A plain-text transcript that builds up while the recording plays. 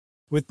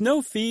With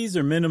no fees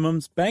or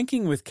minimums,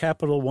 banking with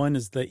Capital One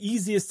is the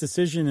easiest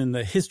decision in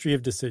the history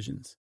of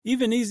decisions.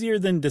 Even easier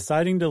than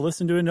deciding to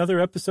listen to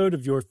another episode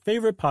of your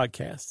favorite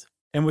podcast.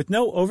 And with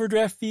no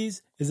overdraft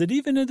fees, is it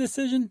even a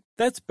decision?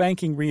 That's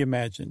banking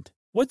reimagined.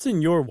 What's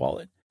in your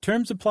wallet?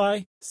 Terms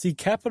apply. See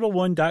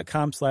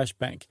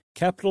CapitalOne.com/bank.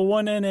 Capital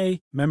One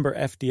N.A., member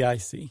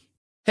FDIC.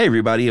 Hey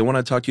everybody, I want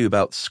to talk to you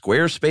about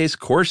Squarespace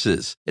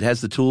Courses. It has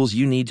the tools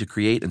you need to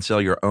create and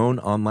sell your own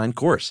online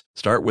course.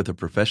 Start with a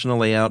professional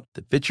layout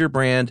that fits your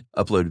brand,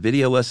 upload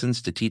video lessons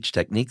to teach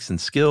techniques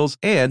and skills,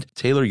 and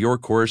tailor your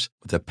course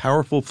with a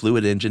powerful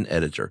Fluid Engine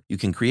editor. You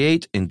can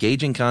create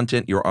engaging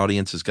content your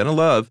audience is going to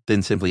love,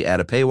 then simply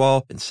add a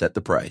paywall and set the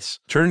price.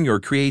 Turn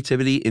your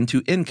creativity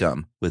into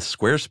income with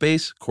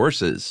Squarespace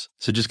Courses.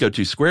 So just go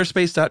to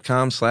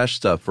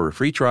squarespace.com/stuff for a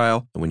free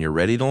trial, and when you're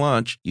ready to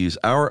launch, use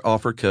our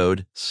offer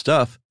code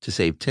STUFF to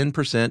save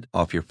 10%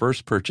 off your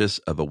first purchase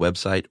of a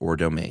website or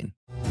domain.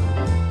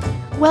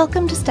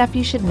 Welcome to Stuff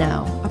You Should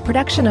Know, a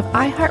production of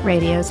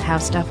iHeartRadio's How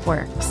Stuff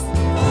Works.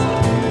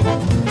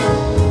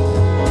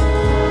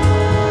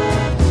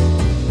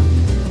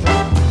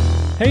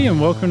 Hey, and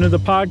welcome to the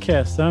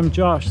podcast. I'm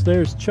Josh.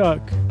 There's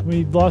Chuck.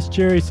 We lost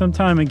Jerry some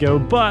time ago,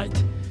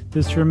 but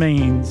this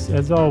remains,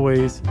 as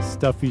always,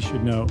 Stuff You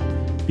Should Know.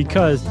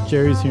 Because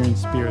Jerry's here in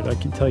spirit, I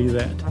can tell you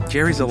that.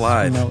 Jerry's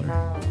alive.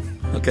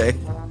 Okay.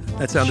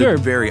 That sounded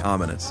very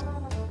ominous.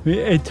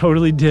 It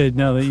totally did,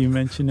 now that you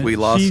mention it. We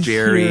lost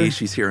Jerry. Here.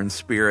 She's here in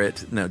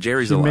spirit. No,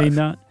 Jerry's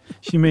alive.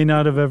 She may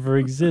not have ever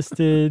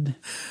existed.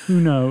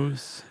 Who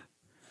knows?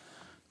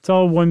 It's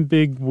all one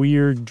big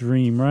weird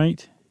dream,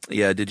 right?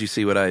 Yeah, did you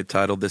see what I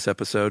titled this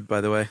episode, by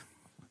the way?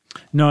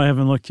 No, I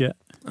haven't looked yet.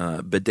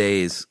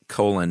 Bidets,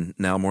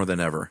 now more than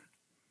ever.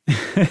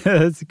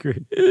 That's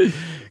great. Good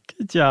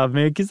job,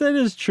 man, because that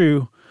is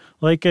true.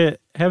 Like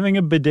having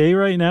a bidet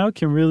right now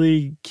can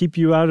really keep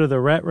you out of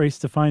the rat race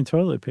to find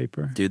toilet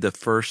paper. Dude,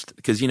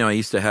 because I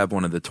used to have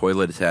one of the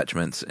toilet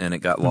attachments and it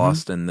got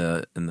lost in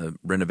the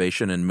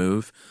renovation and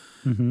move,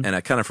 and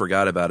I kind of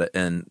forgot about it.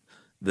 And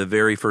the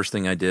very first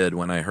thing I did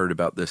when I heard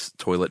about this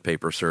toilet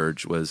paper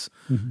surge was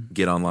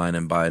get online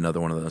and buy another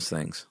one of those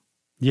things.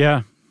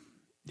 Yeah,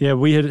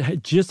 we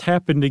had just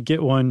happened to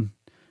get one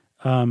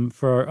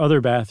for our other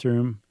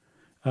bathroom.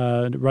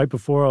 Right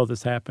before all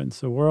this happened.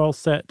 So we're all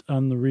set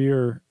on the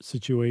rear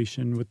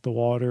situation with the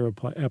water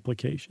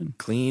application.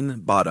 Clean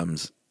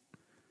bottoms.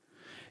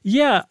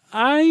 Yeah,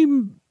 I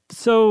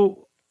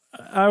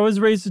was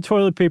raised a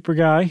toilet paper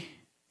guy.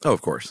 Oh,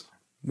 of course.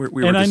 We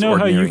were and I know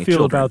how you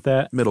feel about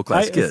that.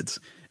 Middle-class kids.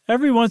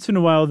 Every once in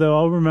a while, though,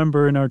 I'll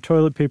remember in our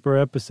toilet paper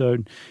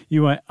episode,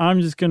 you went, I'm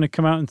just going to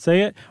come out and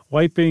say it,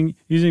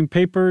 using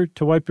paper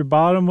to wipe your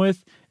bottom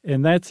with,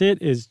 and that's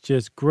it, is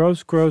just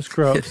gross, gross,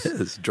 gross.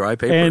 It is, dry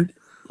paper. And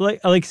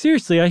like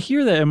seriously, I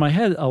hear that in my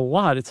head a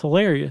lot. It's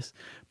hilarious.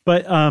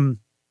 But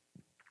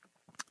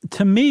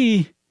to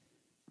me,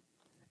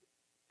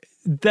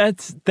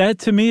 that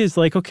to me is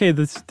like, okay,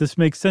 this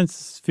makes sense.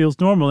 This feels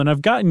normal. And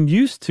I've gotten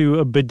used to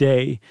a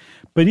bidet.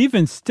 But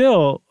even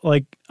still,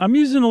 like, I'm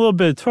using a little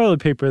bit of toilet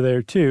paper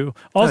there too.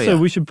 Also,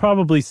 we should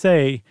probably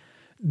say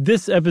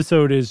this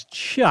episode is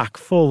chock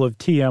full of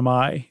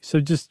TMI. So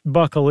just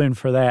buckle in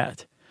for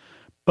that.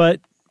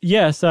 But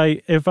yes,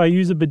 if I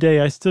use a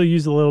bidet, I still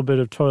use a little bit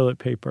of toilet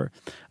paper.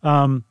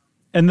 And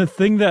the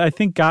thing that I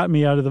think got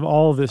me out of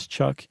all of this,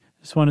 Chuck,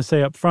 just want to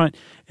say up front,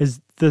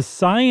 is the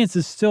science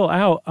is still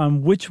out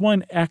on which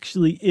one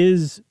actually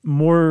is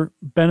more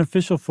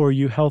beneficial for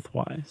you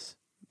health-wise.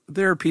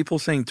 There are people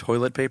saying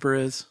toilet paper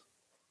is?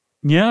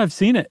 Yeah, I've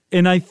seen it.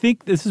 And I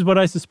think this is what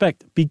I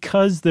suspect.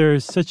 Because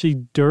there's such a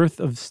dearth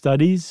of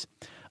studies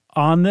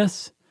on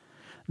this,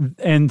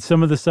 and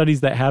some of the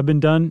studies that have been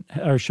done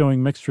are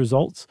showing mixed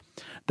results,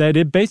 that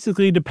it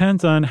basically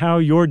depends on how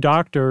your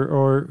doctor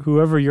or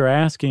whoever you're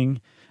asking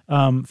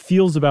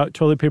feels about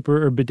toilet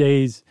paper or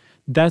bidets.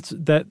 That's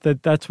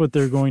what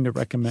they're going to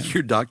recommend.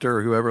 Your doctor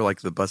or whoever,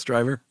 like the bus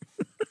driver?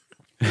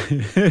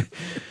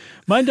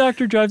 My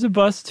doctor drives a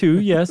bus too,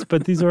 yes,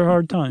 but these are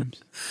hard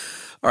times.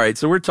 All right,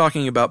 so we're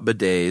talking about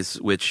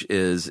bidets, which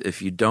is,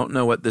 if you don't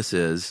know what this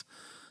is,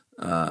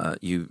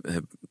 you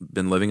have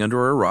been living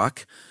under a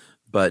rock.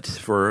 But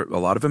for a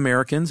lot of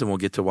Americans, and we'll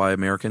get to why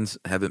Americans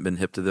haven't been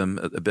hip to them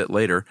a bit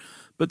later,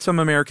 but some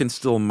Americans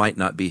still might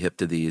not be hip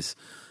to these.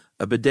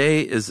 A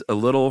bidet is a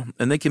little,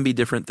 and they can be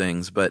different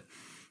things, but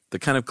the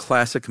kind of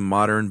classic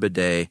modern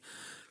bidet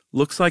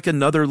looks like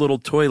another little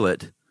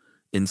toilet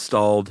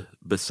installed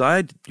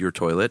beside your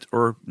toilet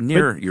or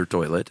near your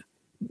toilet.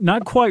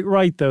 Not quite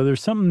right, though.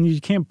 There's something you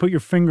can't put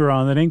your finger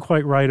on that ain't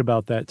quite right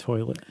about that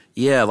toilet.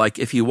 Yeah, like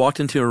if you walked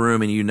into a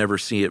room and you never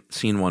seen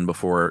one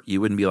before,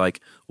 you wouldn't be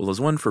like, well, there's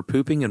one for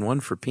pooping and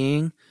one for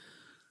peeing.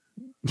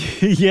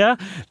 Yeah,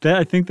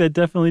 I think that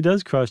definitely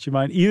does cross your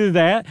mind. Either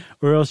that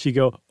or else you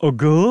go, oh,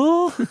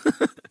 girl.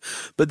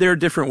 But there are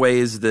different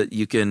ways that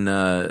you can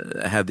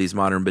have these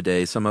modern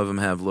bidets. Some of them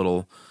have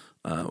little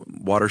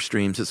water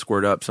streams that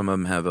squirt up. Some of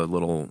them have a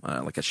little,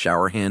 like a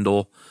shower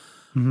handle.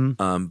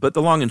 Mm-hmm. But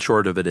the long and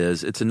short of it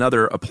is, it's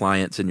another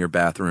appliance in your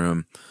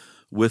bathroom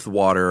with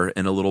water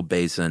and a little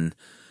basin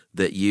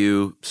that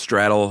you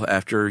straddle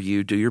after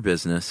you do your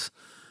business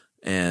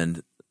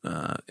and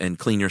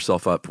clean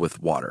yourself up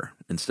with water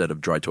instead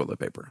of dry toilet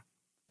paper.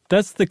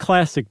 That's the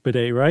classic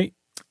bidet, right?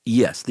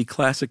 Yes, the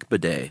classic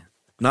bidet,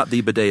 not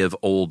the bidet of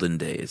olden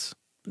days.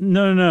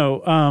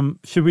 No.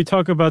 Should we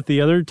talk about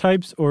the other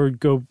types or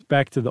go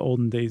back to the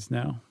olden days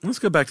now? Let's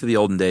go back to the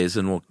olden days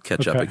and we'll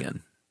catch up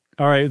again.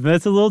 All right,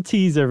 that's a little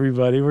tease,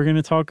 everybody. We're going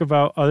to talk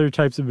about other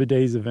types of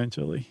bidets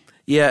eventually.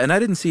 Yeah, and I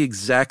didn't see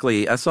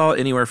exactly. I saw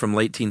anywhere from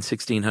late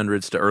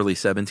 1600s to early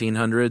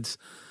 1700s.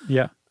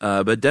 Yeah.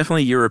 But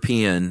definitely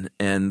European.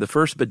 And the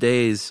first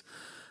bidets,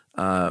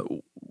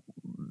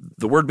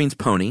 the word means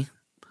pony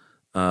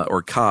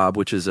or cob,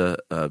 which is a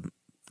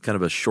kind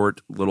of a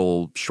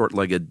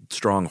short-legged,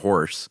 strong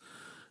horse.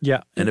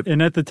 Yeah,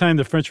 and at the time,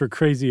 the French were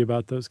crazy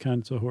about those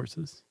kinds of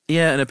horses.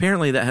 Yeah, and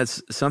apparently that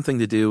has something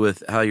to do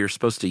with how you're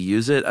supposed to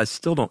use it. I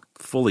still don't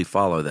fully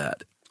follow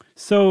that.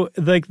 So,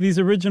 like these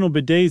original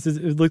bidets,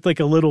 it looked like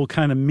a little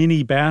kind of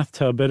mini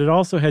bathtub, but it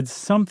also had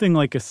something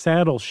like a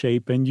saddle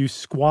shape, and you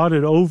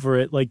squatted over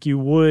it like you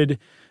would,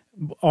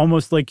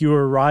 almost like you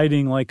were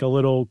riding like a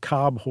little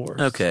cob horse.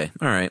 Okay,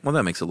 all right. Well,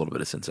 that makes a little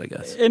bit of sense, I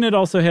guess. And it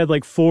also had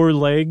like 4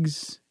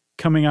 legs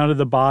coming out of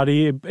the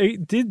body.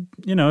 It did,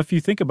 if you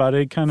think about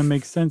it, it kind of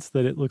makes sense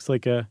that it looks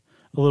like a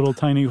little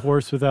tiny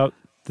horse without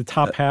the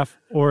top half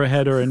or a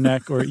head or a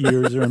neck or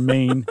ears or a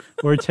mane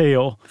or a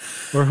tail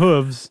or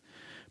hooves.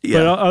 Yeah.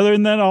 But other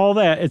than all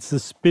that, it's the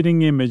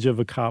spitting image of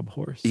a cob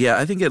horse. Yeah,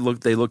 I think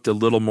they looked a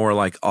little more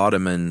like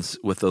Ottomans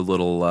with a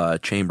little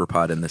chamber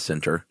pot in the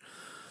center.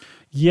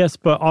 Yes,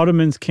 but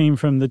Ottomans came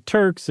from the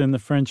Turks, and the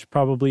French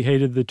probably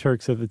hated the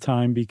Turks at the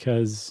time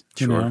because,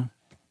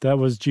 that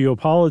was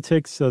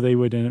geopolitics, so they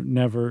would have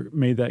never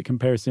made that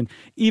comparison,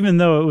 even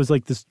though it was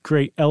like this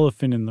great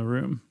elephant in the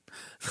room.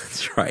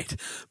 That's right.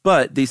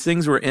 But these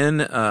things were in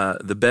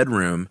the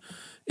bedroom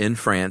in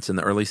France in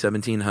the early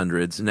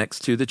 1700s next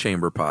to the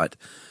chamber pot.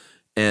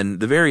 And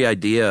the very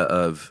idea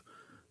of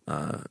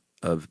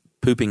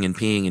pooping and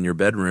peeing in your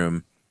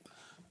bedroom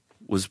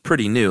was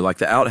pretty new. Like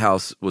the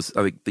outhouse was,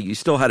 you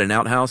still had an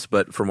outhouse,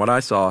 but from what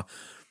I saw,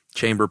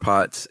 chamber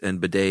pots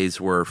and bidets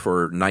were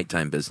for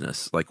nighttime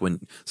business,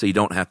 so you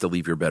don't have to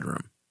leave your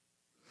bedroom.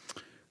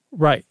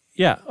 Right.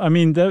 Yeah. I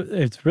mean,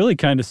 it's really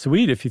kind of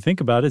sweet if you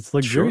think about it. It's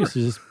luxurious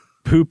to just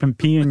poop and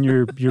pee in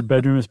your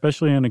bedroom,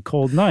 especially on a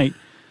cold night.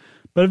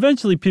 But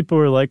eventually people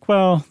were like,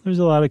 well, there's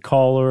a lot of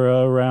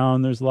cholera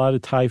around. There's a lot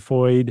of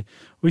typhoid.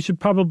 We should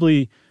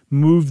probably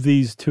move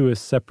these to a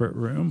separate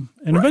room.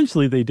 And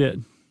eventually they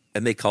did.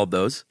 And they called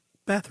those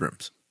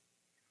bathrooms.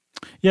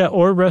 Yeah,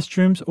 or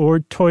restrooms,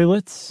 or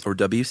toilets. Or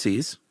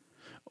WCs.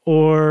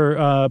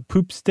 Or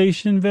poop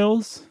station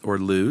villas. Or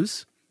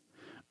loos.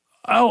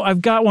 Oh,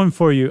 I've got one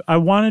for you. I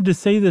wanted to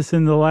say this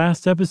in the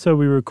last episode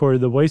we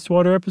recorded, the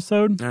wastewater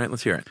episode. All right,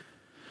 let's hear it.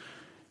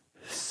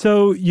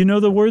 So,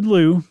 the word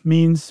loo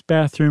means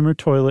bathroom or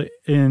toilet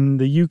in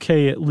the UK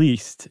at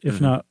least, if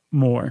not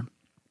more.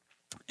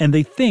 And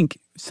they think,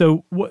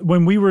 so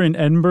when we were in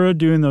Edinburgh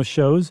doing those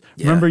shows,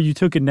 remember you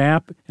took a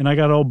nap and I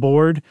got all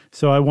bored,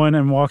 so I went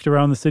and walked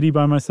around the city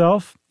by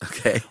myself?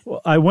 Okay.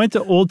 Well, I went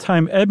to old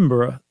time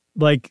Edinburgh,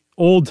 like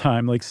old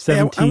time, like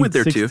 17th, I went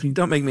there 16th. too.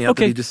 Don't make me out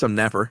to be just some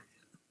napper.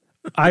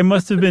 I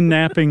must have been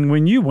napping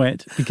when you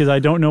went because I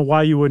don't know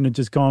why you wouldn't have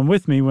just gone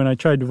with me when I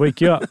tried to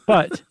wake you up.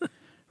 But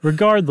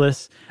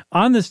regardless,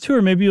 on this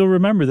tour, maybe you'll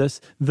remember this.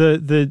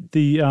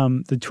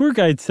 The tour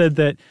guide said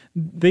that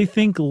they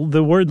think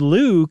the word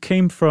loo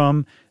came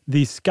from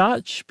the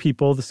Scottish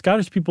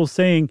people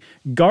saying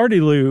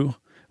Gardyloo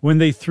when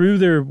they threw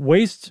their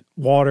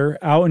wastewater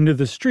out into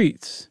the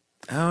streets.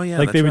 Oh, yeah,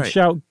 like they would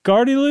shout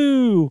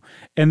Gardyloo,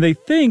 and they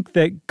think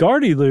that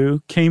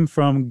Gardyloo came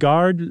from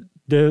Garde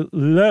de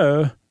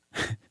l'eau,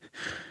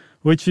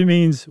 which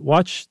means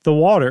watch the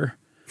water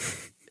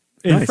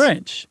in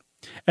French.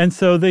 And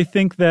so they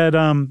think that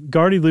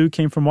Gardyloo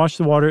came from watch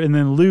the water, and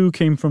then loo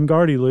came from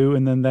Gardyloo,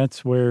 and then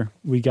that's where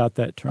we got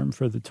that term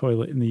for the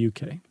toilet in the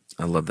UK.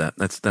 I love that.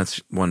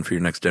 That's one for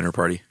your next dinner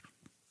party.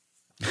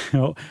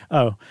 Oh,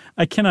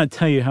 I cannot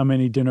tell you how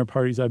many dinner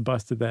parties I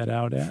busted that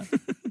out at.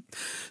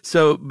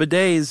 So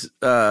bidets,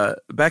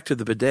 back to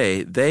the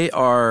bidet, they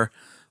are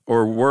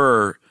or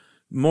were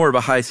more of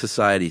a high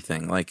society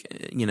thing.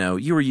 Like,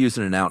 you were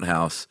using an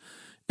outhouse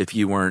if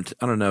you weren't,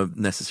 I don't know,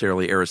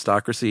 necessarily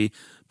aristocracy,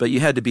 but you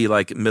had to be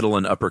like middle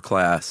and upper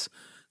class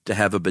to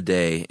have a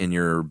bidet in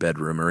your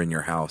bedroom or in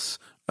your house,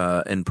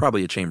 and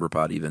probably a chamber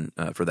pot even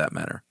for that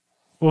matter.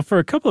 Well, for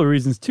a couple of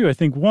reasons, too. I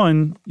think,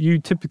 one, you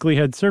typically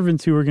had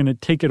servants who were going to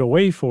take it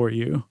away for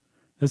you.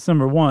 That's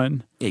number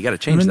one. Yeah, you got to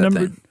change that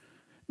thing.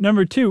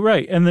 Number two,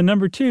 right. And the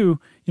number two,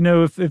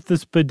 if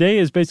this bidet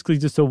is basically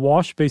just a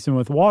wash basin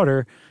with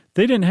water,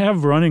 they didn't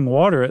have running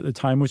water at the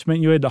time, which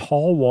meant you had to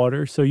haul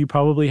water. So you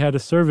probably had a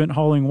servant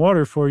hauling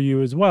water for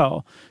you as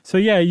well. So,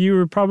 yeah, you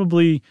were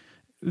probably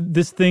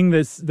this thing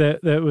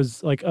that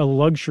was like a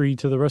luxury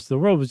to the rest of the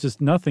world was just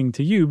nothing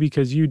to you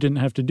because you didn't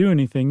have to do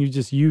anything. You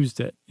just used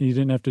it. You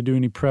didn't have to do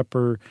any prep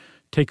or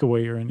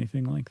takeaway or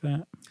anything like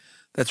that.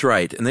 That's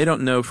right. And they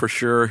don't know for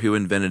sure who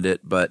invented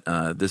it, but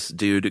this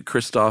dude,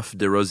 Christophe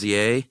de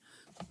Rosier,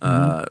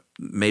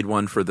 made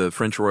one for the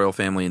French royal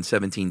family in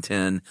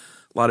 1710.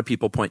 A lot of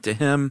people point to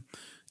him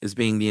as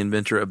being the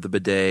inventor of the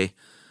bidet.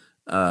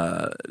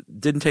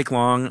 Didn't take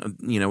long,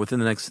 within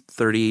the next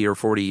 30 or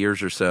 40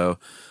 years or so,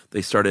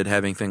 they started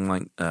having things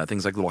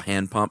like little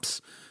hand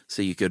pumps,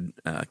 so you could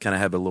kind of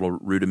have a little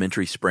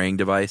rudimentary spraying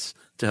device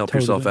to help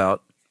yourself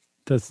out.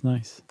 That's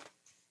nice.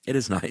 It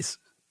is nice.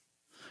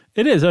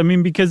 It is. I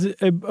mean, because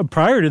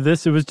prior to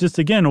this, it was just,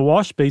 again, a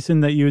wash basin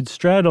that you would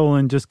straddle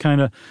and just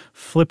kind of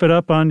flip it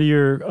up onto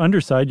your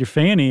underside, your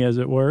fanny, as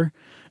it were.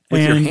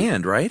 With your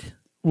hand, right?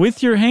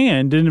 With your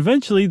hand. And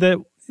eventually that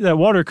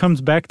water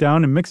comes back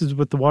down and mixes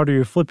with the water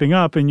you're flipping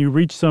up, and you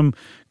reach some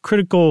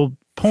critical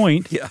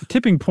point,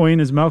 tipping point,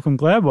 as Malcolm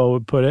Gladwell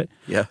would put it.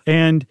 Yeah.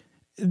 And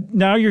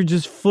now you're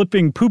just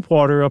flipping poop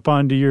water up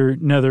onto your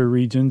nether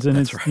regions, and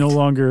it's no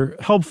longer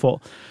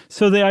helpful.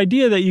 So the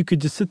idea that you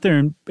could just sit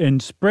there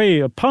and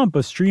spray a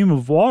stream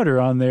of water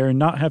on there and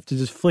not have to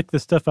just flick the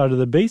stuff out of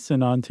the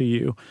basin onto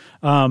you,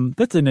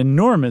 that's an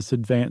enormous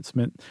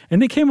advancement.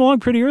 And it came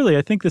along pretty early,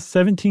 I think the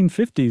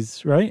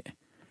 1750s, right?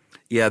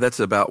 Yeah, that's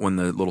about when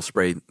the little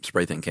spray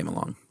thing came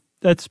along.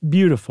 That's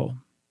beautiful.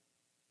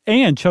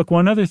 And, Chuck,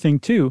 one other thing,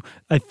 too.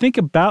 I think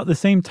about the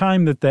same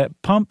time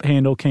that pump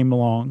handle came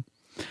along,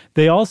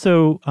 they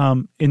also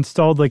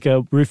installed like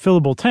a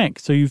refillable tank.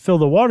 So you fill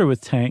the water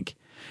with tank,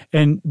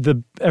 and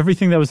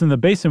everything that was in the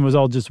basin was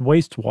all just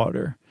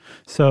wastewater.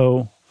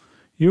 So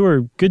you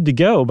were good to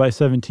go by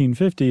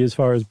 1750 as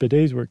far as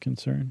bidets were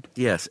concerned.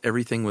 Yes,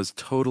 everything was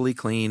totally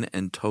clean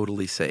and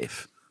totally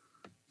safe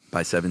by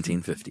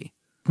 1750.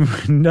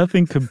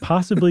 Nothing could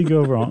possibly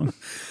go wrong.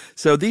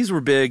 So these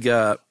were big,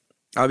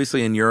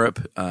 obviously in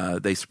Europe.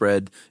 They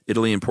spread.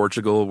 Italy and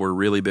Portugal were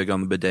really big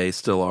on the bidet,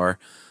 still are.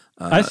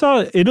 I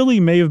saw Italy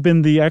may have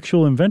been the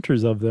actual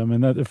inventors of them,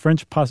 and that the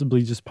French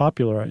possibly just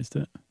popularized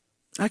it.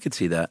 I could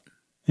see that.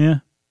 Yeah.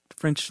 The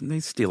French, they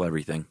steal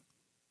everything.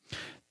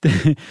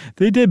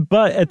 They did,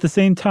 but at the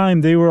same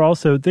time, they were a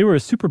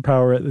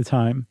superpower at the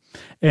time,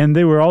 and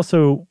they were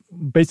also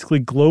basically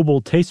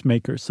global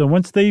tastemakers. So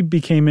once they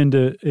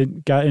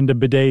got into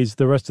bidets,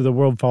 the rest of the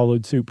world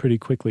followed suit pretty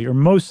quickly, or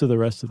most of the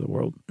rest of the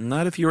world.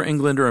 Not if you were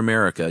England or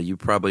America. You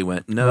probably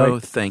went, no,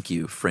 thank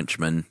you,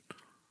 Frenchmen.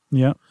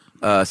 Yeah.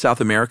 South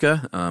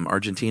America,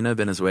 Argentina,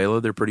 Venezuela,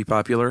 they're pretty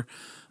popular.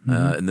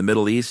 In the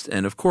Middle East,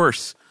 and of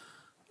course,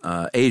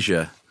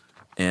 Asia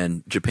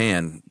and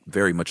Japan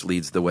very much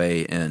leads the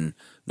way in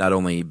not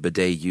only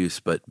bidet use,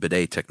 but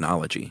bidet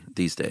technology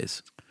these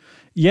days.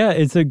 Yeah,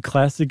 it's a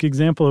classic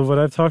example of what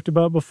I've talked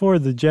about before.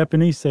 The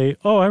Japanese say,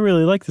 oh, I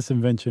really like this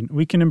invention.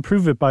 We can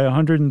improve it by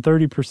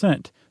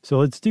 130%. So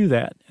let's do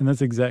that. And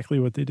that's exactly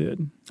what they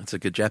did. That's a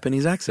good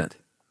Japanese accent.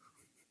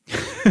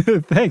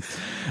 Thanks.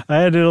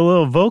 I added a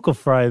little vocal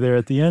fry there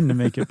at the end to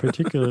make it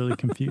particularly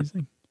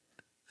confusing.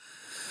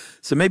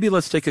 So maybe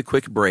let's take a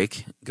quick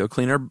break, go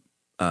clean our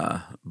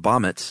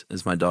bommets,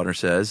 as my daughter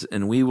says,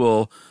 and we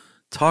will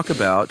talk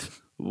about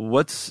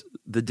what's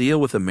the deal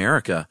with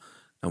America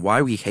and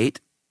why we hate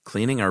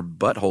cleaning our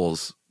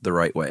buttholes the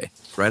right way,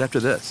 right after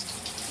this.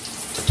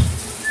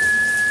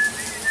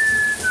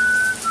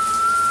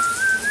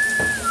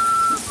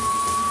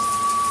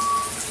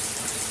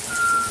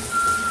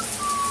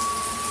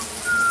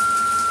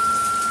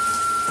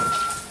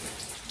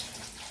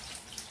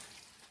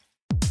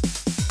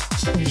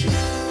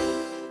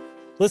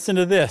 Listen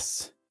to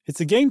this. It's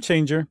a game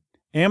changer.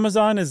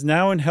 Amazon is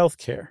now in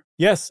healthcare.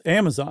 Yes,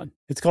 Amazon.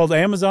 It's called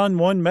Amazon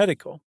One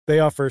Medical. They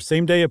offer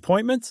same-day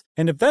appointments,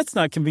 and if that's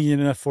not convenient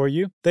enough for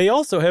you, they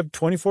also have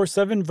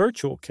 24/7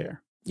 virtual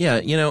care. Yeah,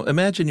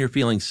 imagine you're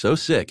feeling so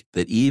sick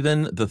that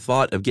even the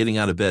thought of getting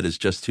out of bed is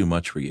just too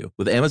much for you.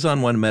 With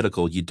Amazon One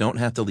Medical, you don't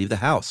have to leave the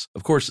house.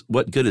 Of course,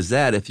 what good is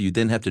that if you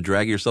then have to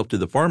drag yourself to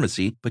the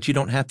pharmacy, but you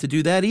don't have to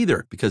do that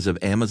either because of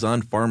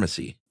Amazon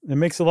Pharmacy. It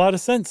makes a lot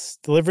of sense.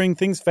 Delivering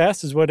things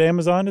fast is what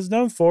Amazon is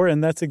known for,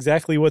 and that's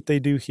exactly what they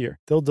do here.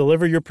 They'll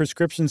deliver your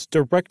prescriptions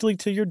directly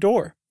to your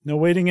door. No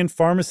waiting in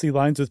pharmacy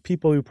lines with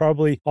people who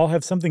probably all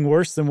have something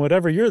worse than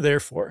whatever you're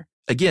there for.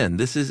 Again,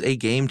 this is a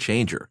game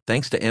changer.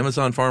 Thanks to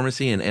Amazon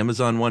Pharmacy and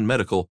Amazon One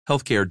Medical,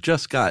 healthcare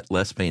just got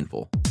less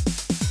painful.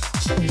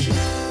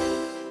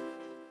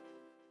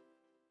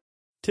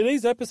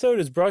 Today's episode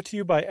is brought to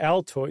you by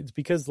Altoids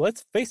because,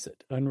 let's face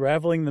it,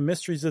 unraveling the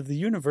mysteries of the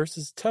universe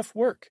is tough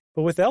work.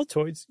 But with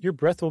Altoids, your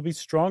breath will be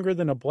stronger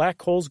than a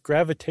black hole's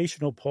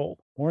gravitational pull,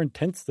 more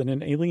intense than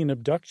an alien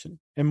abduction,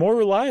 and more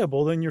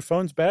reliable than your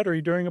phone's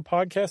battery during a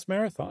podcast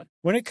marathon.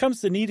 When it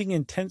comes to needing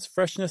intense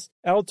freshness,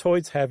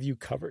 Altoids have you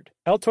covered.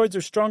 Altoids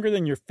are stronger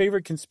than your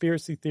favorite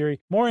conspiracy theory,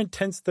 more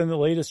intense than the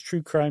latest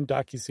true crime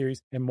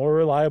docuseries, and more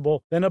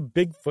reliable than a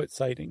Bigfoot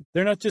sighting.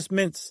 They're not just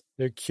mints,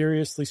 they're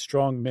curiously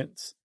strong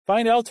mints.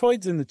 Find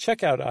Altoids in the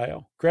checkout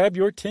aisle. Grab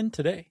your tin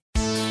today.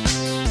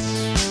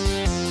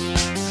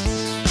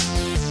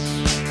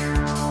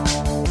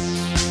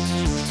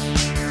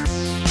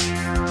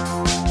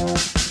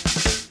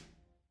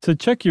 So,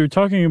 Chuck, you were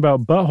talking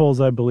about buttholes,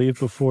 I believe,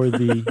 before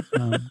the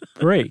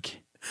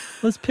break.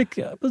 let's pick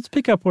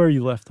up where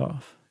you left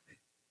off.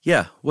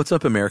 Yeah. What's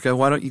up, America?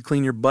 Why don't you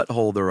clean your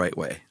butthole the right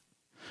way?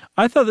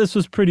 I thought this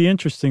was pretty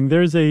interesting.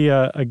 There's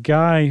a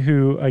guy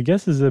who I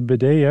guess is a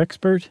bidet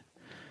expert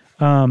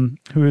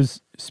who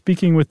is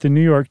speaking with the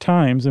New York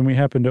Times, and we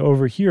happened to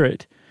overhear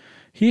it.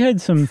 He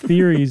had some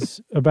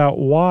theories about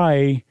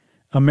why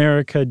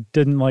America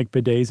didn't like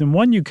bidets, and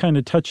one you kind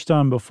of touched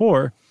on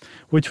before,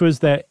 which was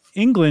that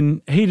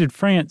England hated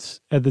France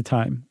at the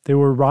time. They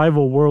were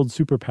rival world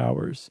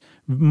superpowers,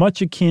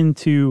 much akin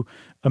to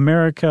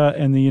America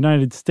and the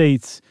United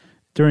States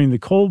during the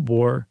Cold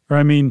War,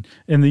 in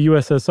the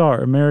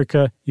USSR,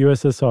 America,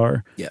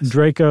 USSR, yes.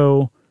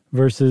 Draco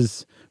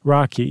versus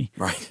Rocky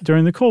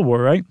during the Cold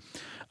War, right?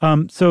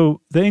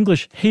 So the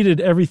English hated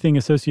everything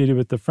associated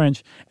with the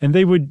French, and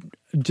they would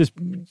just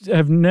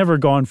have never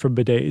gone for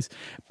bidets.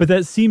 But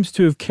that seems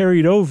to have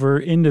carried over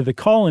into the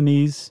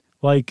colonies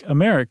like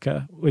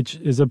America, which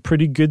is a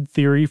pretty good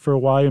theory for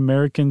why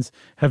Americans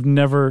have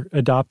never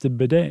adopted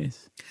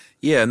bidets.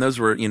 Yeah, and those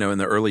were, in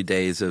the early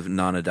days of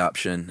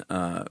non-adoption.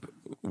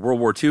 World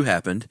War II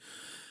happened,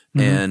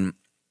 and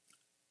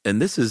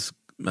this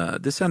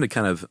sounded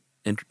kind of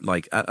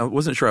like I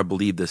wasn't sure I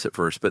believed this at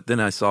first, but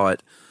then I saw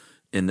it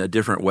in a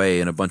different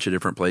way in a bunch of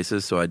different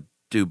places, so I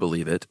do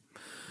believe it.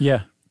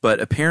 Yeah. But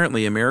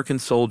apparently American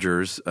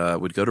soldiers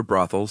would go to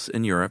brothels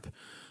in Europe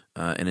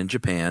and in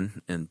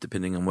Japan, and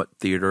depending on what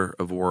theater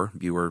of war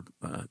you were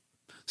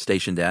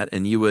stationed at,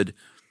 and you would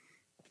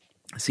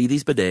see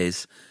these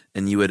bidets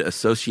and you would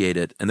associate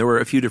it, and there were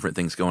a few different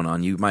things going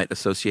on. You might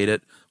associate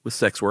it with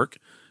sex work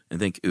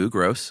and think, ooh,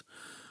 gross.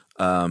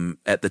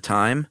 At the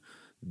time,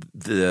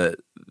 there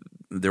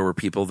were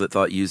people that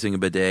thought using a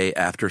bidet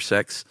after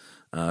sex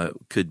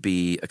could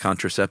be a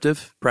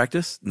contraceptive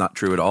practice. Not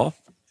true at all.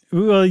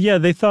 Well, yeah,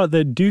 they thought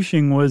that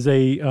douching was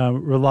a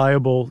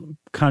reliable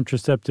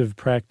contraceptive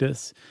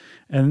practice.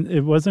 And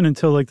it wasn't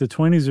until like the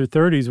 20s or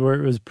 30s where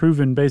it was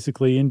proven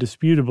basically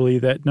indisputably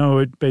that, no,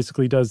 it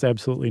basically does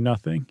absolutely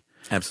nothing.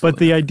 Absolutely. But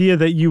the idea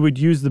that you would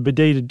use the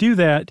bidet to do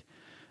that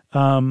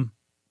kind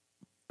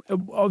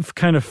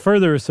of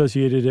further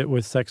associated it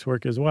with sex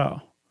work as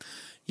well.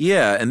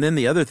 Yeah, and then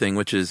the other thing,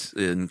 which is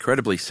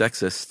incredibly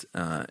sexist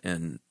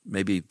and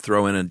maybe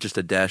throw in just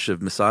a dash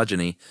of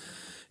misogyny,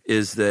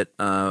 is that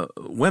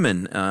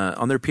women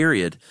on their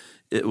period,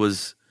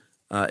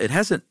 it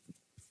hasn't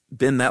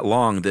been that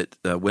long that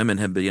women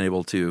have been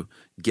able to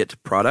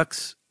get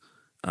products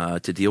to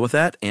deal with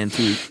that and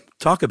to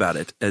talk about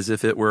it as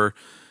if it were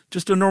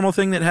just a normal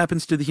thing that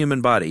happens to the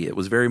human body. It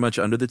was very much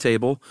under the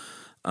table.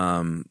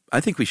 I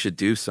think we should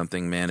do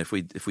something, man, if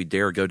we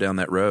dare go down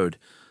that road.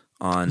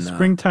 On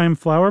Springtime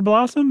Flower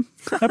Blossom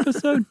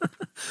episode?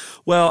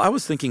 Well, I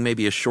was thinking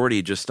maybe a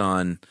shorty just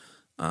on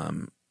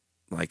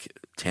like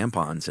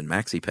tampons and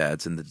maxi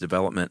pads and the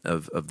development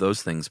of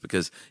those things,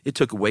 because it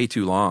took way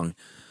too long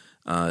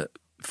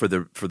for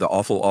the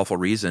awful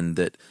reason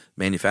that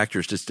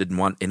manufacturers just didn't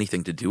want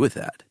anything to do with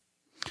that.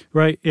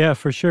 Right. Yeah,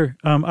 for sure.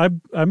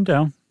 I'm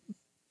down.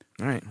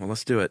 All right. Well,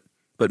 let's do it.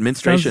 But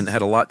menstruation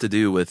had a lot to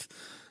do with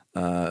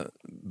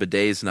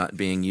bidets not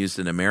being used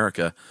in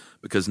America,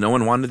 because no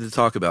one wanted to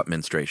talk about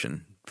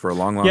menstruation for a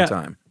long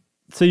time.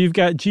 So you've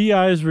got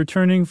GIs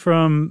returning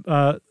from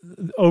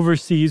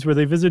overseas where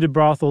they visited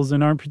brothels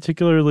and aren't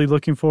particularly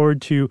looking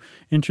forward to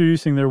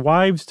introducing their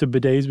wives to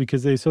bidets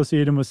because they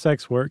associate them with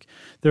sex work.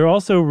 They're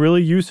also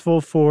really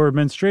useful for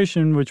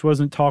menstruation, which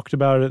wasn't talked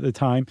about at the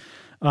time.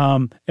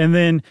 And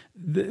then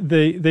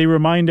they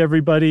remind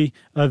everybody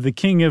of the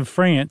King of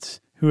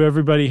France, who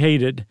everybody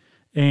hated.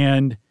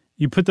 And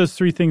you put those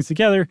three things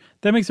together,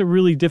 that makes it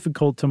really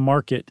difficult to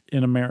market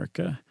in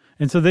America.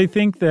 And so they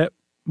think that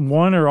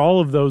one or all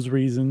of those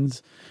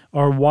reasons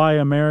are why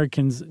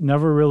Americans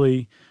never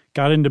really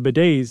got into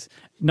bidets.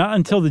 Not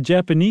until the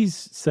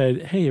Japanese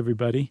said, hey,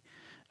 everybody,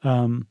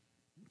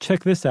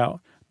 check this out.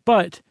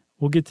 But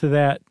we'll get to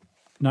that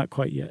not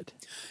quite yet.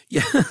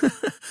 Yeah.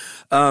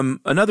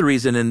 Another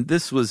reason, and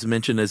this was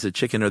mentioned as a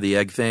chicken or the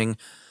egg thing,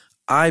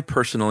 I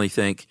personally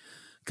think,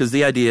 because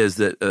the idea is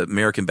that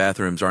American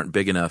bathrooms aren't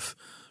big enough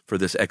for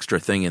this extra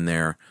thing in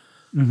there.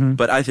 Mm-hmm.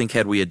 But I think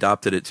had we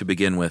adopted it to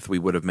begin with, we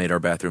would have made our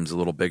bathrooms a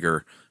little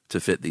bigger to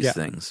fit these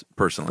things,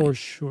 personally. For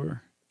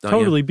sure.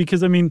 Totally,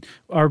 because,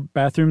 our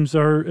bathrooms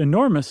are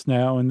enormous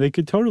now, and they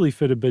could totally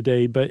fit a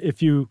bidet. But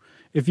if you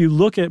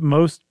look at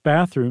most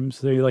bathrooms,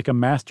 say like a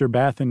master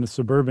bath in a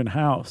suburban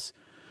house,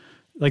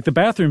 like the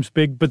bathroom's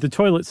big, but the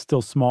toilet's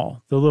still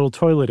small, the little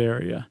toilet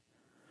area.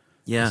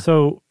 Yeah.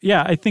 So,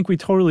 I think we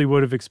totally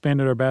would have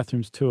expanded our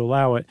bathrooms to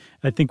allow it.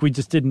 I think we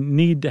just didn't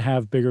need to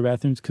have bigger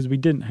bathrooms because we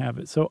didn't have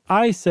it. So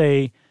I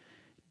say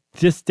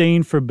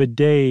disdain for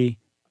bidet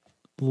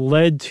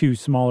led to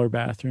smaller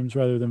bathrooms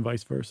rather than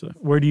vice versa.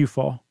 Where do you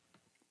fall?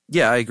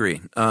 Yeah, I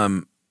agree.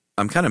 I'm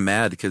kind of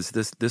mad because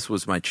this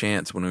was my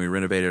chance when we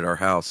renovated our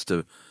house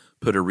to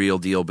put a real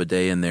deal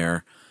bidet in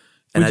there.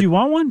 And Would you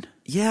want one?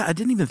 Yeah, I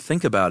didn't even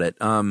think about it.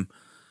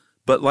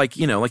 But like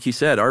you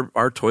said,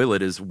 our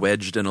toilet is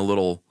wedged in a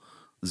little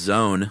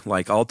zone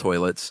like all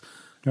toilets.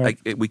 Right.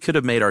 We could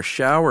have made our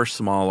shower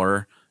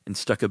smaller and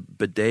stuck a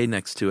bidet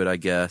next to it, I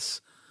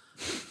guess.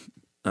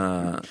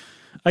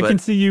 I can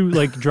see you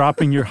like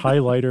dropping your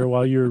highlighter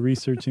while you were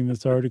researching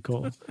this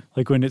article,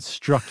 like when it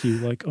struck you,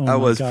 like, oh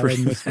my God, I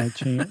missed my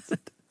chance.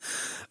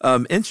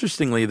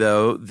 Interestingly,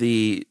 though,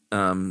 the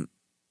kind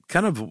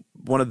of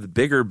one of the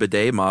bigger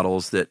bidet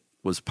models that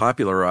was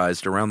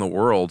popularized around the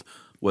world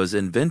was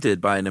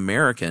invented by an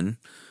American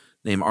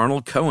named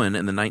Arnold Cohen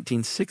in the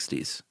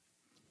 1960s.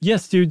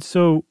 Yes, dude.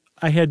 So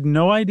I had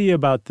no idea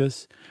about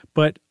this,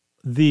 but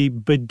the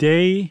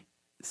bidet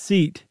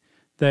seat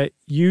that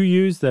you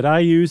use, that I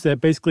use, that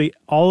basically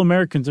all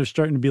Americans are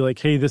starting to be like,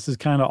 hey, this is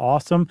kind of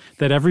awesome,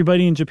 that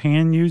everybody in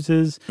Japan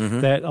uses,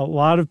 that a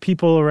lot of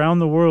people around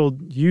the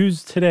world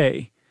use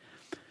today,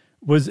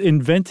 was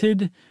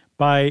invented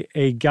by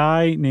a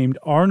guy named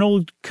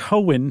Arnold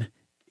Cohen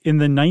in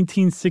the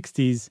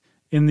 1960s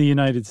in the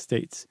United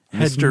States.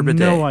 Mr. Bidet.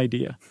 No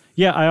idea.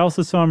 Yeah, I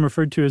also saw him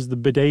referred to as the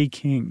Bidet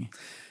King.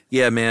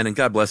 Yeah, man, and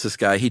God bless this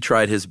guy. He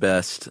tried his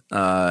best.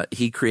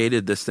 He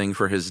created this thing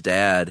for his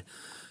dad,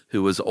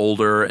 who was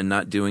older and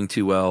not doing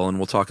too well, and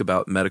we'll talk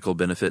about medical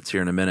benefits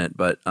here in a minute.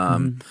 But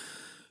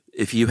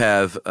if you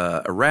have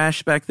a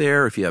rash back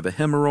there, if you have a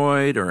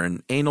hemorrhoid or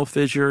an anal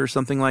fissure or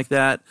something like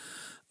that,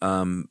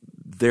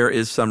 there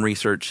is some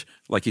research,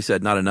 like you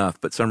said, not enough,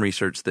 but some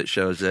research that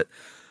shows that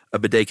a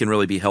bidet can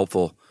really be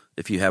helpful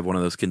if you have one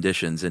of those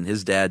conditions, and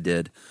his dad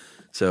did.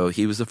 So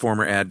he was a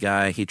former ad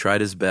guy. He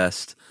tried his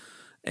best,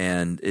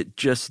 and it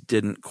just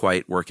didn't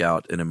quite work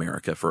out in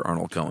America for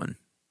Arnold Cohen.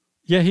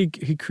 Yeah, he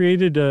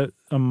created a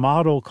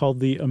model called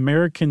the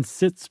American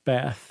Sitz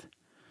Bath,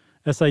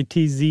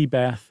 SITZ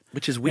bath.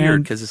 Which is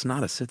weird because it's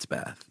not a sitz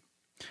bath.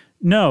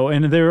 No,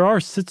 and there are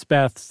sitz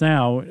baths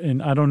now,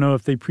 and I don't know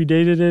if they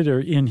predated it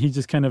and he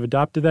just kind of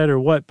adopted that or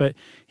what, but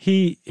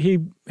he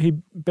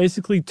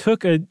basically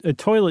took a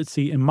toilet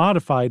seat and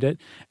modified it,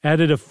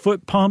 added a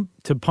foot pump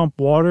to pump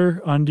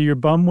water onto your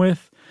bum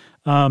with.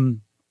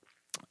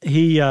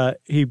 He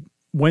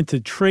went to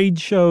trade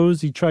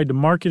shows. He tried to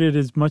market it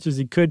as much as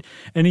he could.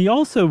 And he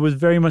also was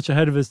very much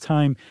ahead of his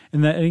time.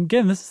 And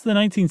again, this is the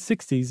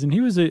 1960s, and he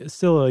was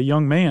still a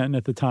young man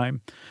at the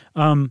time,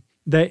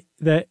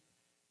 that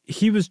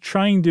he was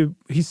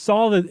he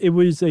saw that it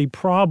was a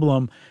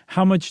problem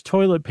how much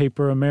toilet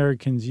paper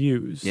Americans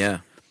use. Yeah.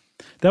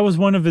 That was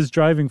one of his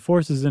driving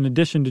forces, in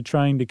addition to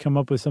trying to come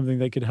up with something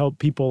that could help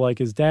people like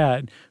his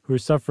dad who are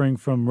suffering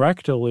from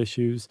rectal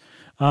issues.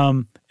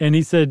 And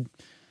he said,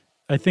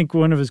 I think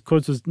one of his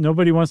quotes was,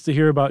 nobody wants to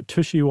hear about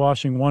tushy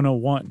washing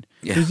 101.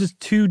 Yeah. It was just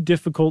too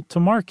difficult to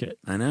market.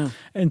 I know.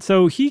 And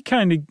so he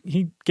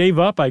gave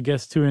up, I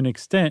guess, to an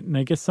extent. And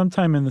I guess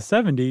sometime in the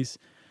 70s,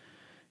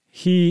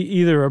 he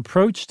either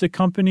approached a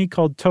company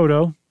called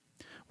Toto,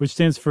 which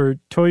stands for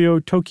Toyo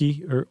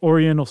Toki, or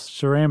Oriental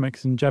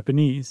Ceramics in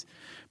Japanese,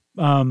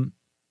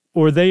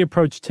 or they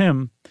approached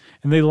him,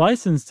 and they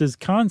licensed his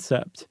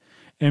concept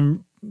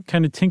and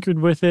kind of tinkered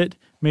with it,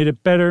 made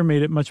it better,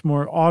 made it much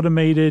more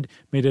automated,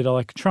 made it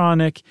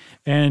electronic,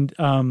 and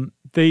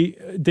they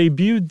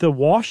debuted the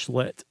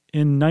washlet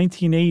in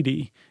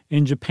 1980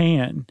 in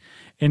Japan.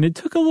 And it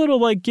took a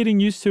little getting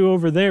used to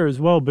over there as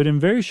well, but in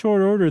very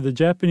short order, the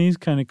Japanese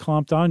kind of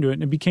clomped onto it,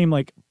 and it became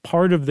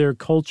part of their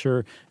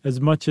culture as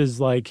much as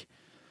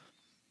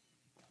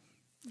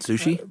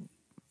sushi?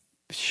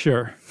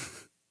 Sure.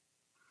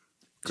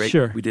 Great.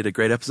 Sure. We did a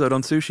great episode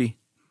on sushi.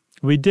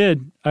 We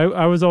did.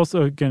 I was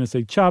also going to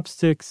say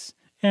chopsticks,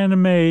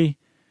 anime,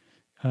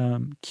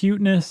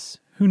 cuteness,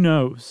 who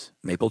knows?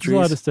 Maple trees? There's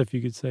a lot of stuff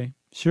you could say.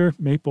 Sure,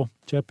 maple,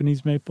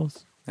 Japanese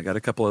maples. I got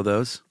a couple of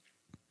those.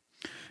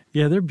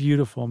 Yeah, they're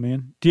beautiful,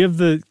 man. Do you have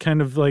the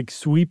kind of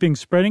sweeping,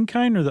 spreading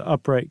kind or the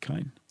upright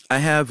kind? I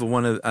have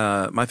one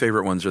of my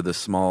favorite ones are the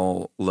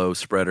small, low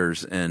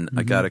spreaders, and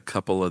I got a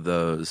couple of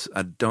those.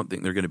 I don't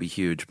think they're going to be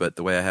huge, but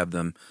the way I have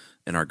them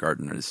in our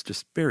garden is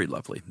just very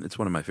lovely. It's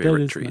one of my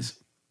favorite trees. Nice.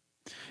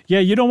 Yeah,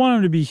 you don't want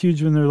them to be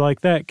huge when they're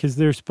like that because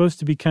they're supposed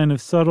to be kind of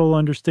subtle,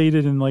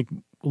 understated, and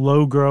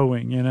low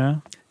growing, you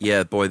know?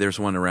 Yeah, boy, there's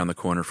one around the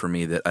corner for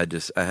me that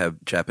I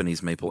have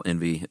Japanese maple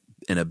envy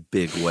in a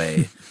big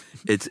way.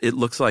 It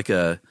looks like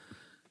a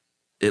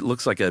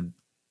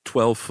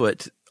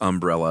 12-foot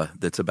umbrella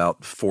that's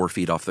about 4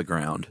 feet off the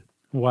ground.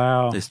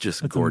 Wow. It's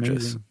just that's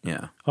gorgeous. Amazing.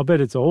 Yeah. I'll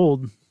bet it's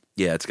old.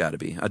 Yeah, it's got to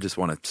be. I just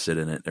want to sit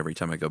in it every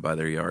time I go by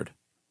their yard.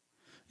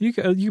 You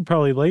could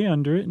probably lay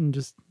under it and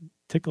just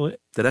tickle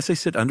it. Did I say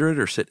sit under it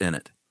or sit in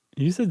it?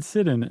 You said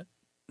sit in it.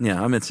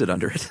 Yeah, I meant sit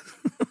under it.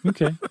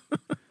 Okay.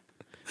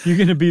 You're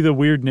going to be the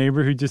weird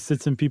neighbor who just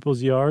sits in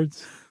people's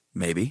yards?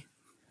 Maybe.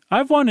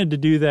 I've wanted to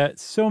do that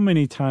so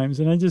many times,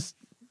 and I just,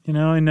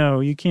 I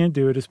know you can't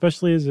do it,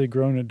 especially as a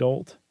grown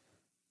adult.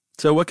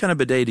 So what kind of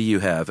bidet do you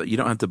have? You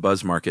don't have to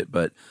buzz mark it,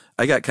 but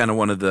I got kind of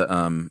one of the,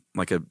 a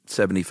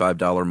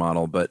 $75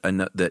 model, but I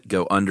know that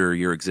go under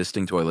your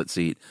existing toilet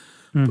seat.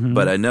 Mm-hmm.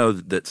 But I know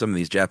that some of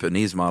these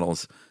Japanese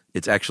models,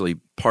 it's actually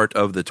part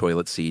of the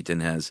toilet seat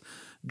and has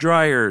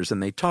dryers,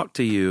 and they talk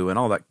to you and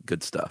all that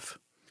good stuff.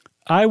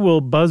 I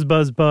will buzz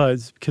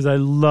because I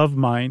love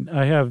mine.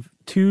 I have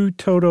 2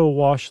 Toto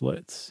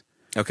washlets.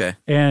 Okay.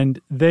 And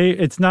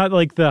it's not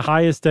like the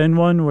highest end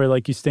one where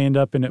like you stand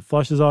up and it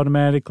flushes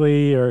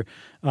automatically, or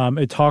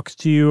it talks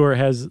to you, or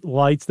has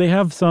lights. They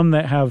have some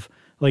that have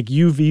like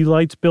UV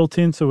lights built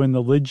in, so when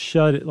the lid's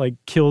shut, it like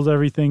kills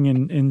everything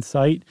in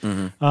sight.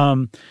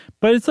 Mm-hmm.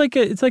 But it's like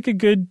a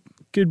good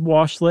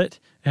washlet. It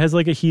has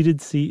like a heated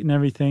seat and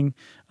everything,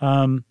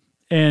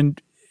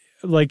 and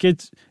like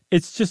it's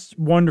just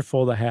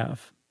wonderful to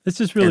have. It's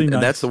just really nice.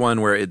 And that's the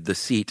one where the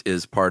seat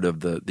is part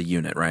of the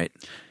unit, right?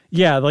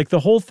 Yeah, like the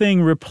whole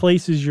thing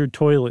replaces your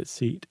toilet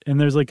seat. And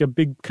there's like a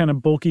big kind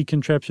of bulky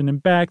contraption in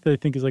back that I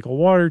think is like a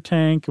water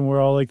tank and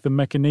where all like the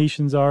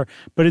machinations are.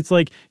 But it's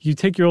like you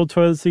take your old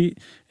toilet seat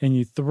and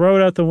you throw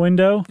it out the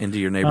window. Into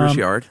your neighbor's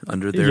yard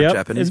under their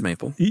Japanese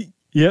maple.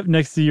 Yep,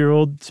 next to your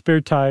old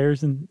spare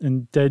tires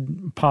and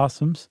dead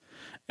possums.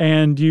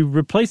 And you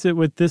replace it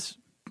with this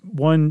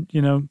one,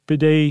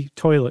 bidet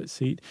toilet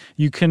seat.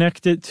 You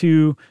connect it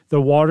to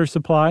the water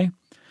supply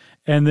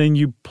and then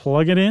you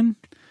plug it in.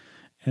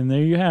 And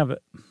there you have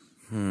it.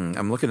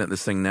 I'm looking at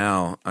this thing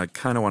now. I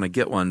kind of want to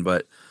get one,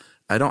 but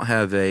I don't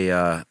have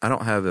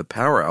a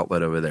power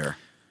outlet over there.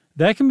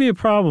 That can be a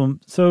problem.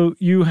 So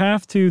you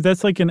have to.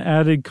 That's like an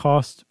added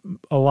cost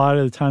a lot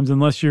of the times,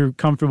 unless you're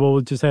comfortable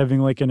with just having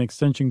like an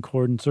extension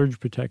cord and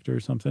surge protector or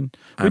something.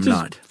 Which is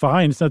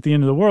fine. It's not the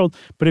end of the world.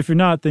 But if you're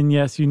not, then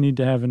yes, you need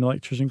to have an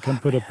electrician come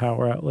put a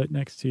power outlet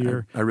next to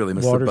your. I really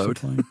missed water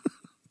the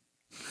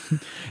boat.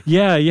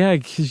 Yeah,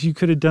 because you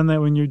could have done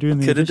that when you're doing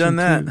the. Could have done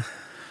that. Too.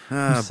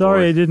 I'm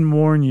sorry I didn't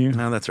warn you.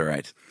 No, that's all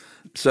right.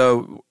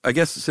 So I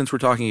guess since we're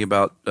talking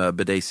about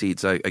bidet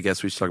seats, I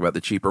guess we should talk about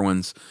the cheaper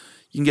ones.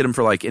 You can get them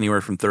for like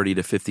anywhere from $30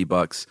 to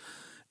 $50.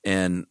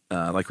 And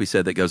like we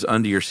said, that goes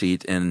under your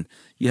seat. And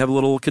you have a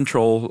little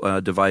control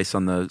device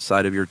on the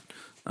side of your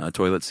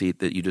toilet seat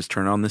that you just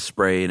turn on this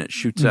spray and it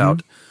shoots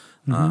out.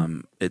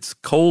 It's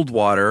cold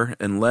water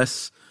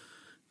unless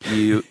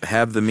you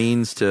have the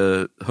means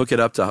to hook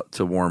it up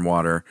to warm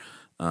water.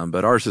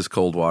 But ours is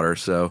cold water.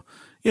 So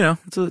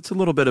it's a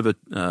little bit of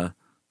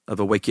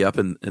a wake you up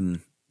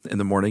in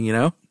the morning,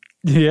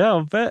 Yeah,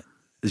 I'll bet.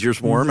 Is yours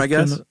warm, I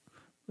guess?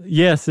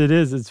 Yes, it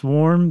is. It's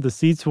warm. The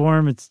seat's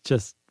warm. It's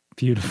just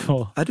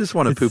beautiful. I just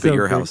want to poop at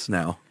your house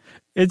now.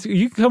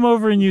 You can come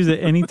over and use it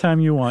anytime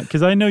you want,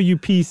 because I know you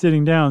pee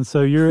sitting down,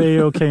 so you're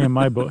A-okay in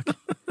my book.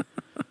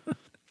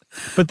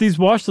 But these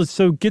washlets,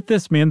 so get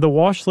this, man. The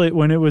washlet,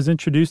 when it was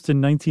introduced in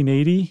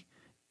 1980,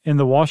 and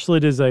the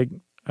washlet is like,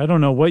 I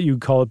don't know what you'd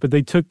call it, but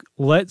they took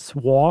Let's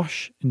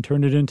Wash and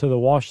turned it into the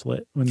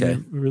washlet when they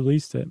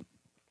released it.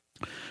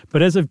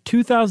 But as of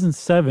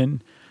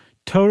 2007,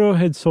 Toto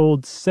had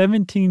sold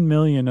 17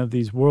 million of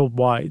these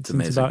worldwide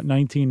since about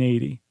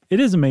 1980. It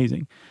is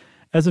amazing.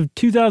 As of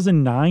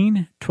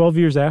 2009, 12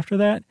 years after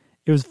that,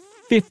 it was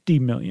 50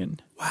 million.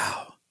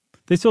 Wow.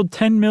 They sold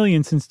 10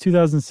 million since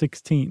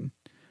 2016.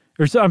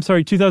 Or I'm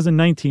sorry,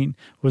 2019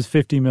 was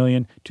 50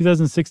 million.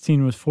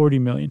 2016 was 40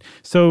 million.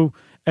 So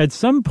at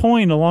some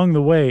point along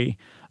the way,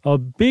 a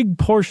big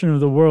portion of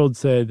the world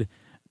said,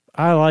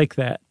 I like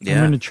that. Yeah.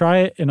 I'm going to try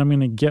it and I'm going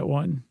to get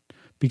one.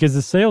 Because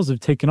the sales have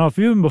taken off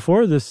even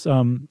before this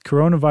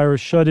coronavirus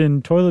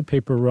shut-in toilet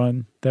paper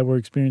run that we're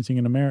experiencing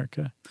in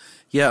America.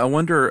 Yeah, I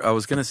wonder, I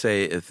was going to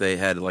say if they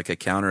had like a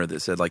counter that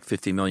said like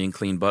 50 million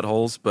clean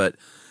buttholes, but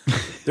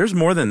there's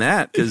more than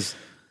that because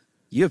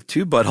you have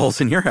 2 buttholes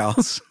in your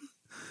house.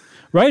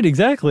 Right,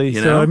 exactly.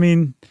 So, I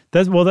mean,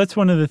 that's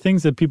one of the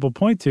things that people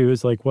point to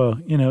is like, well,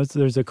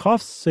 there's a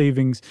cost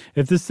savings.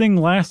 If this thing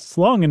lasts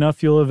long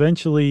enough, it'll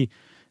eventually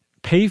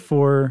pay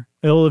for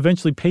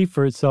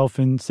itself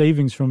in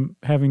savings from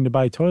having to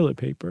buy toilet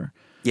paper.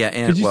 Yeah,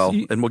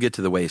 and we'll get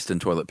to the waste in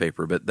toilet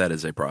paper, but that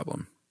is a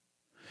problem.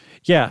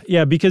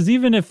 Yeah, because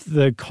even if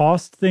the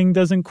cost thing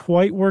doesn't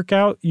quite work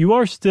out, you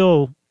are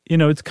still,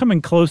 it's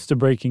coming close to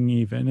breaking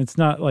even. It's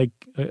not like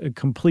a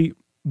complete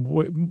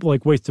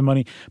waste of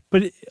money.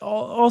 But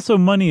also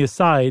money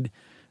aside,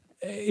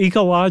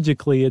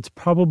 ecologically, it's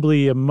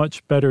probably a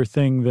much better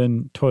thing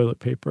than toilet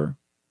paper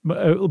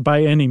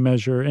by any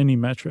measure, any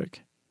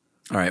metric.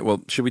 All right.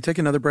 Well, should we take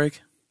another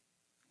break?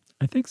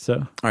 I think so.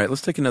 All right.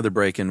 Let's take another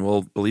break, and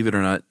we'll, believe it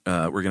or not,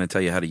 we're going to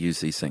tell you how to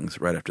use these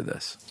things right after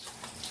this.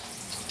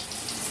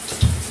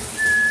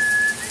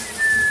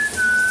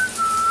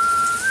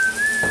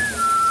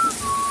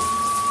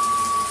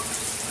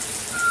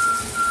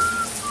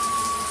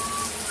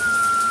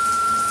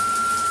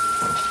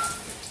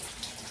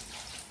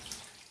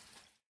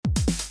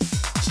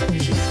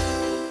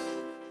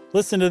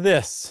 Listen to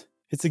this.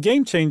 It's a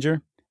game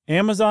changer.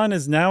 Amazon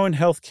is now in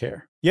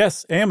healthcare.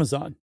 Yes,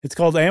 Amazon. It's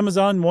called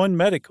Amazon One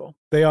Medical.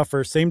 They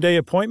offer same-day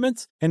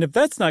appointments, and if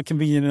that's not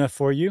convenient enough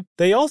for you,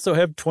 they also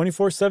have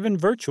 24/7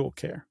 virtual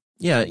care.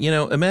 Yeah,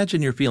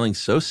 imagine you're feeling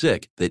so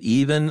sick that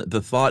even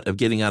the thought of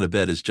getting out of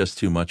bed is just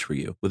too much for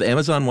you. With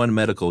Amazon One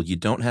Medical, you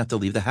don't have to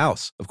leave the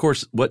house. Of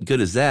course, what good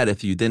is that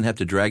if you then have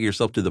to drag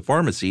yourself to the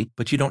pharmacy,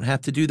 but you don't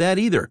have to do that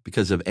either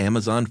because of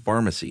Amazon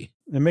Pharmacy.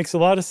 It makes a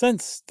lot of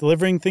sense.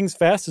 Delivering things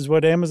fast is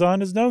what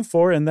Amazon is known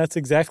for, and that's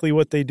exactly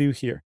what they do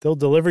here. They'll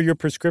deliver your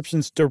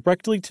prescriptions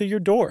directly to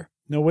your door.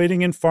 No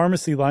waiting in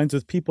pharmacy lines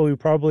with people who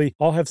probably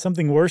all have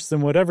something worse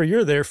than whatever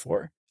you're there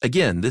for.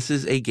 Again, this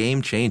is a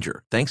game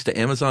changer. Thanks to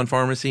Amazon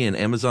Pharmacy and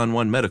Amazon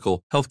One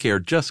Medical,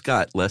 healthcare just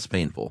got less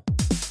painful.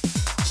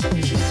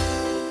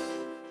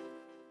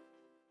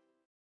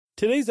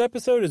 Today's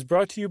episode is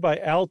brought to you by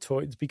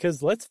Altoids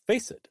because, let's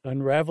face it,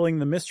 unraveling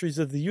the mysteries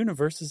of the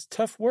universe is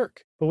tough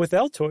work. But with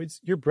Altoids,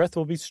 your breath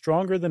will be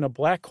stronger than a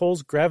black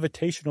hole's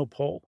gravitational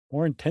pull,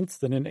 more intense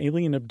than an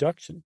alien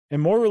abduction,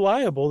 and more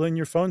reliable than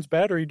your phone's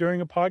battery during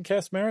a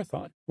podcast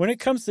marathon. When it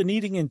comes to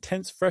needing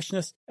intense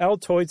freshness,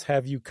 Altoids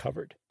have you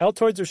covered.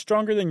 Altoids are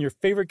stronger than your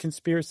favorite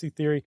conspiracy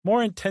theory,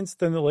 more intense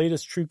than the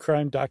latest true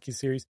crime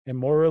docuseries, and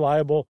more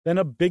reliable than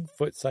a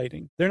Bigfoot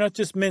sighting. They're not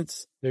just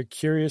mints, they're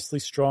curiously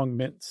strong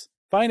mints.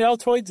 Find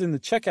Altoids in the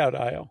checkout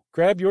aisle.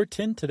 Grab your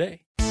tin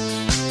today.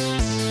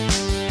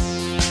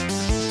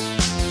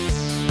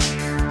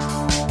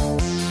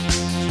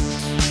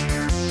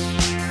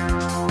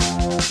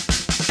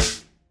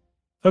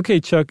 Okay,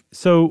 Chuck.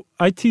 So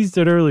I teased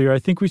it earlier. I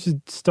think we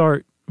should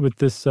start with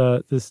this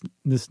this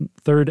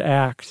third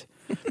act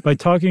by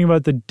talking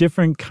about the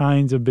different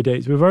kinds of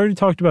bidets. We've already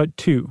talked about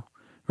two,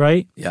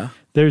 right? Yeah.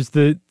 There's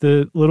the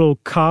little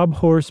cob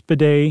horse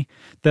bidet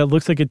that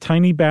looks like a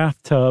tiny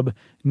bathtub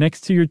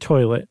next to your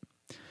toilet.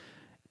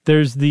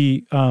 There's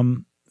the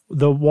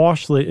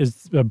washlet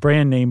is a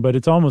brand name, but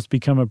it's almost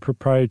become a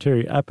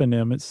proprietary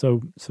eponym. It's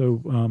so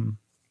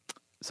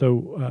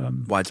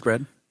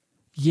widespread.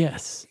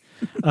 Yes.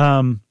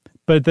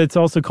 But that's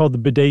also called the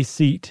bidet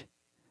seat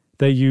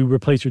that you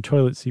replace your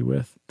toilet seat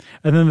with.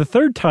 And then the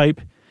third type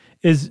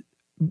is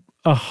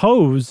a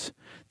hose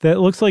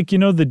that looks like,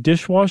 the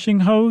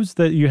dishwashing hose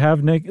that you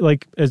have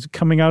like as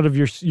coming out of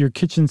your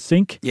kitchen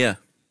sink. Yeah.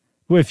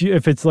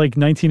 If it's like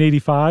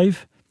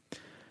 1985,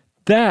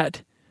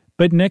 that,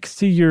 but next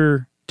to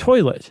your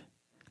toilet.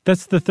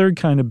 That's the third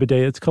kind of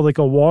bidet. It's called like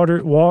a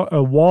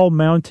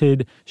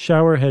wall-mounted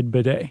shower head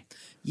bidet.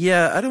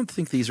 Yeah, I don't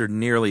think these are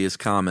nearly as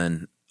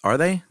common, are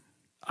they?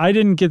 I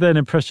didn't get that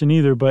impression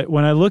either, but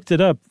when I looked it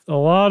up, a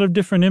lot of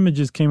different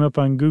images came up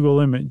on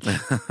Google Image.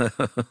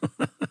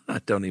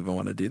 I don't even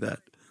want to do that.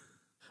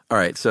 All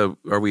right, so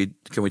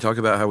can we talk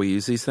about how we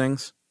use these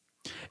things?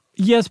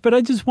 Yes, but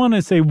I just want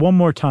to say one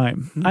more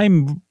time. Mm-hmm.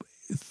 I'm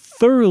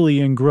thoroughly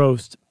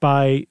engrossed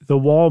by the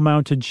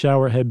wall-mounted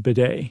shower head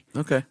bidet.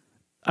 Okay.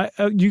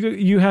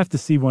 You have to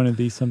see one of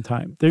these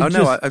sometime.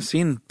 No, I've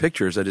seen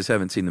pictures. I just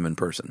haven't seen them in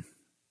person.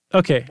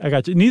 Okay, I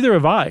got you. Neither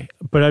have I,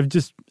 but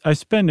I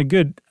spend a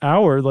good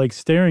hour like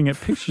staring at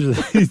pictures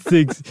of these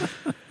things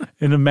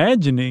and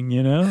imagining,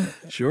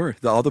 Sure,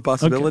 all the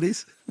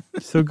possibilities.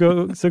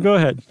 Okay. So go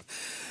ahead.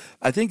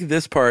 I think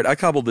this part, I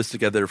cobbled this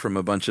together from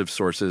a bunch of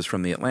sources,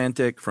 from The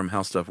Atlantic, from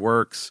How Stuff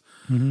Works,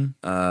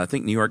 I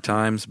think New York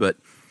Times, but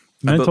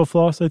Mental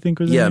Floss, I think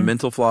was in there?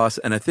 Mental Floss,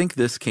 and I think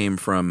this came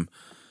from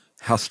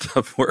How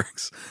Stuff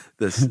Works,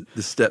 the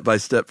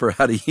step-by-step for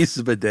how to use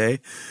a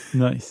bidet.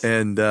 Nice.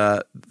 And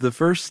the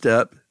first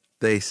step,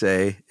 they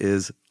say,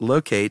 is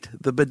locate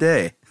the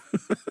bidet.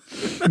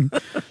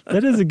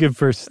 That is a good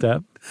first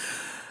step.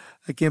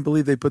 I can't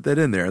believe they put that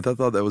in there. I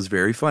thought that was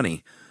very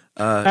funny.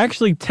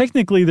 Actually,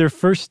 technically, their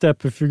first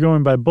step, if you're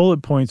going by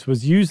bullet points,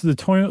 was use the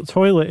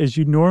toilet as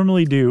you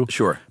normally do.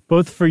 Sure.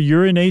 Both for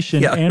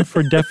urination and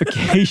for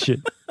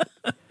defecation.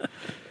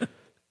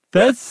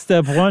 That's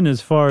step one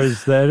as far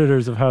as the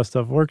editors of How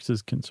Stuff Works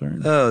is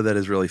concerned. Oh, that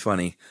is really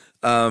funny.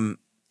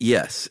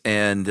 Yes,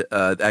 and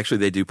actually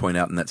they do point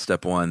out in that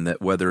step one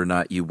that whether or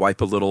not you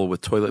wipe a little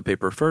with toilet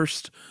paper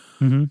first,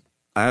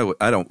 I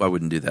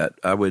wouldn't do that.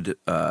 I would,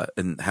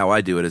 and how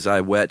I do it is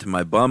I wet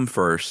my bum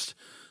first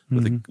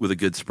with a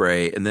good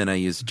spray, and then I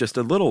use just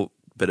a little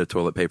bit of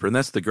toilet paper. And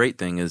that's the great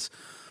thing is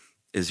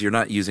you're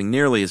not using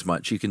nearly as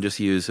much. You can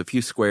just use a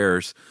few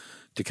squares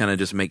to kind of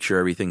just make sure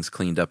everything's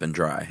cleaned up and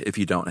dry if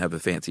you don't have a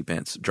fancy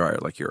pants dryer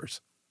like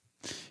yours.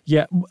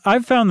 Yeah,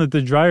 I've found that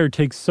the dryer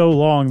takes so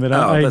long that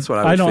I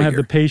don't have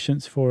the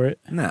patience for it.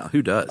 No,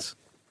 who does?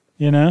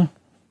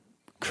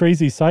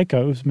 Crazy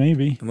psychos,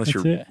 maybe. Unless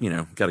you're,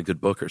 got a good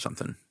book or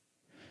something.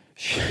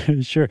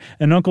 Sure.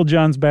 An Uncle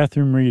John's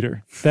bathroom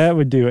reader. That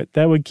would do it.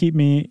 That would keep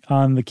me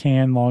on the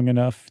can long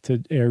enough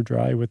to air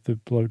dry with the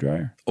blow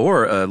dryer.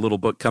 Or a little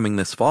book coming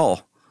this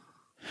fall.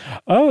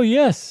 Oh,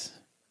 yes.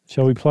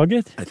 Shall we plug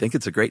it? I think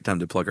it's a great time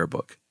to plug our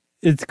book.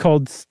 It's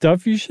called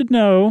Stuff You Should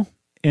Know,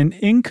 an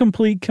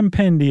incomplete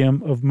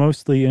compendium of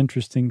mostly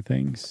interesting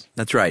things.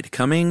 That's right.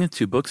 Coming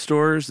to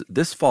bookstores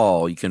this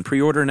fall. You can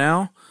pre-order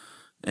now.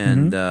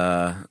 And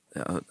I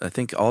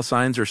think all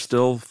signs are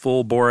still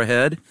full bore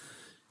ahead.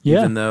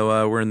 Yeah. Even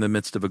though we're in the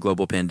midst of a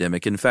global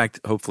pandemic. In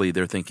fact, hopefully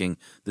they're thinking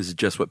this is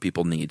just what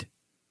people need.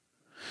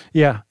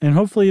 Yeah, and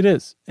hopefully it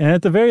is. And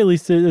at the very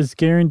least, it is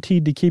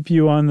guaranteed to keep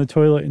you on the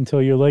toilet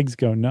until your legs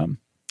go numb.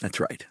 That's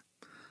right.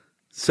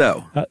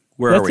 So,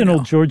 where are we That's an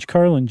old George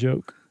Carlin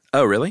joke.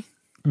 Oh, really?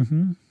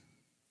 Mm-hmm.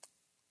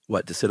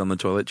 What, to sit on the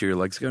toilet till your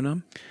legs go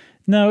numb?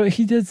 No,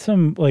 he did he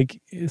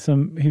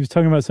was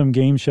talking about some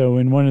game show,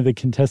 and one of the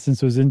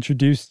contestants was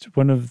introduced.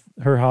 One of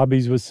her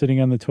hobbies was sitting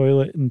on the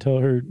toilet until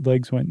her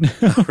legs went.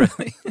 Oh,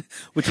 really?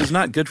 Which is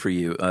not good for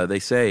you. They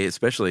say,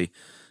 especially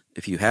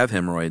if you have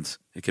hemorrhoids,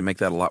 it can make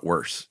that a lot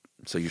worse.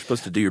 So you're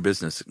supposed to do your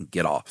business and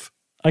get off.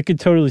 I could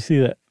totally see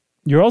that.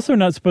 You're also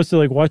not supposed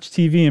to watch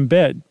TV in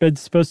bed.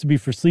 Bed's supposed to be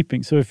for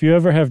sleeping. So if you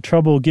ever have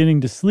trouble getting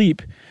to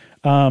sleep,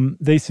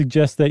 they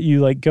suggest that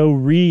you go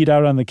read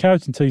out on the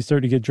couch until you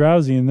start to get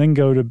drowsy and then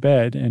go to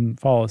bed and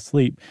fall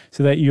asleep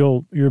so that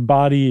your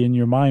body and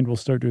your mind will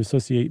start to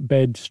associate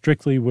bed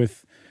strictly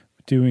with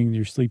doing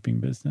your sleeping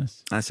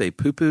business. I say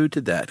poo-poo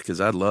to that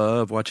because I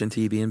love watching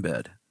TV in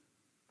bed.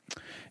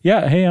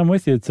 Yeah. Hey, I'm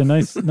with you. It's a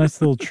nice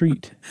little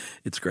treat.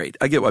 It's great.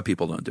 I get why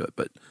people don't do it,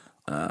 but,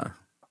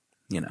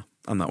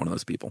 I'm not one of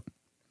those people.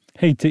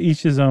 Hey, to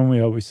each his own, we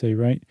always say,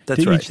 right?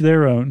 That's right. To each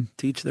their own.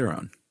 To each their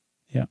own.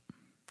 Yeah.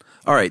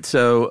 All right,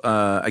 so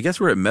I guess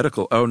we're at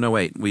medical. Oh no,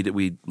 wait,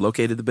 we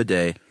located the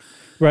bidet.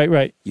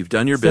 Right. You've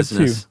done your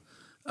business.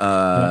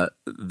 To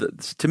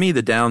me,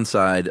 the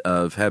downside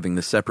of having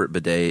the separate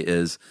bidet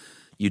is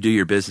you do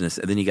your business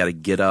and then you got to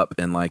get up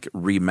and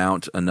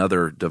remount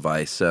another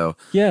device. So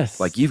yes,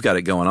 you've got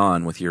it going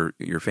on with your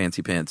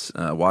fancy pants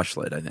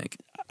washlet, I think.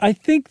 I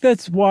think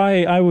that's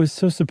why I was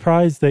so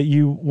surprised that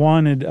you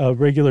wanted a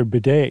regular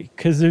bidet,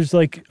 because there's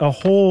a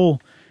whole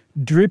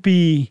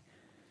drippy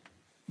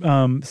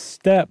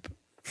step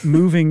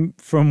moving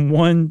from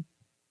one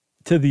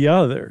to the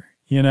other,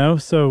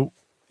 So,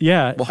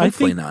 yeah. Well,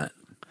 hopefully not.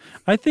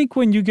 I think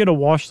when you get a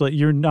washlet,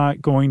 you're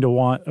not going to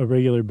want a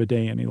regular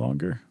bidet any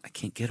longer. I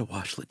can't get a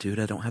washlet, dude.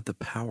 I don't have the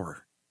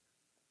power.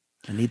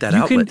 I need that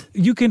outlet.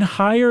 You can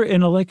hire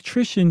an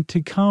electrician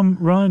to come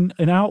run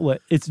an outlet.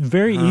 It's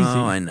very easy.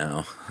 Oh, I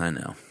know.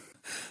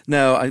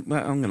 No, I'm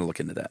going to look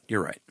into that.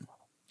 You're right.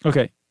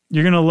 Okay.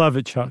 You're going to love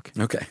it, Chuck.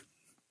 Okay.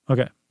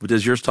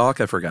 Does yours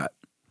talk? I forgot.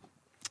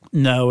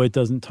 No, it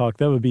doesn't talk.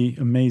 That would be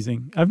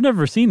amazing. I've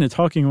never seen a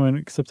talking one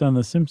except on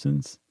The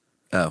Simpsons.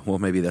 Oh, well,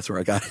 maybe that's where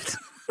I got it.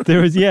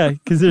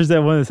 Because there's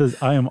that one that says,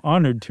 "I am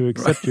honored to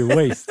accept your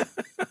waste."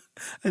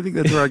 I think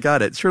that's where I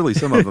got it. Surely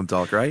some of them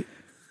talk, right?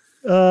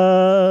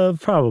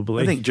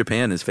 Probably. I think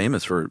Japan is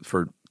famous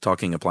for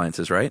talking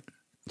appliances, right?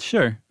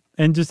 Sure.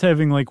 And just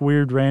having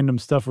weird random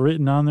stuff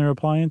written on their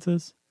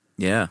appliances.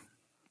 Yeah.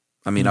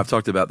 I mean, I've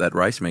talked about that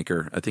rice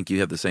maker. I think you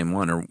have the same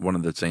one or one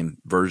of the same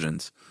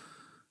versions.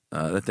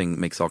 That thing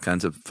makes all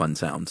kinds of fun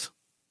sounds.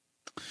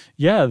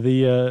 Yeah.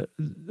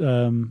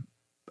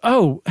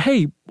 Oh,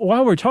 hey,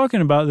 while we're talking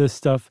about this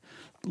stuff,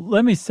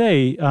 let me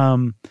say,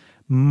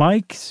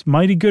 Mike's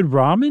Mighty Good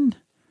Ramen.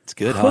 It's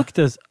good, hooked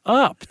us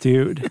up,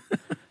 dude.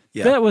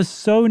 Yeah. That was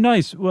so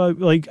nice. Well,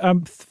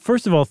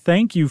 first of all,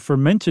 thank you for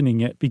mentioning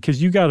it because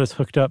you got us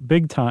hooked up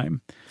big time.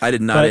 I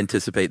did not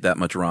anticipate that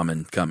much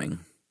ramen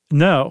coming.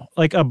 No,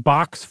 a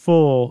box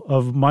full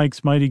of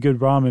Mike's Mighty Good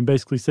Ramen,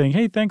 basically saying,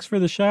 "Hey, thanks for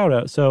the shout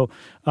out." So,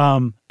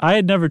 I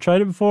had never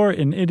tried it before,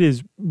 and it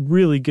is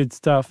really good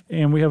stuff.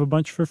 And we have a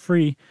bunch for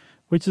free,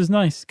 which is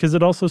nice because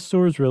it also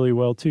stores really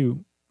well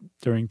too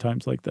during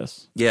times like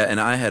this. Yeah, and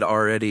I had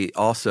already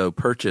also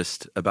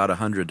purchased about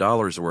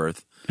 $100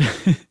 worth,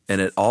 and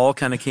it all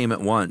kind of came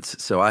at once.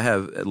 So I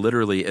have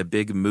literally a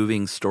big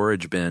moving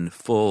storage bin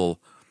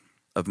full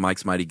of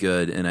Mike's Mighty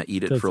Good, and I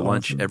eat it for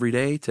lunch every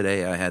day.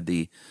 Today I had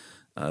the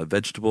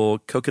vegetable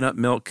coconut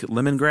milk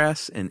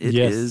lemongrass, and it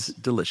is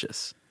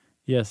delicious.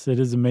 Yes, it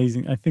is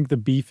amazing. I think the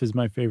beef is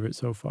my favorite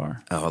so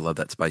far. Oh, I love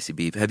that spicy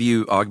beef. Have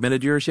you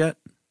augmented yours yet?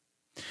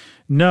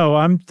 No,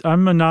 I'm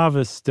a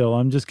novice still.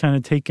 I'm just kind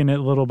of taking it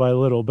little by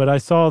little. But I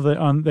saw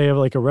that they have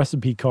a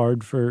recipe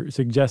card for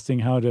suggesting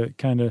how to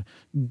kind of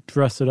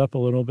dress it up a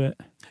little bit.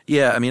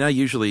 Yeah, I mean, I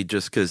usually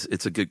just because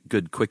it's a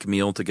good quick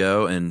meal to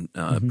go and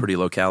pretty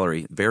low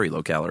calorie, very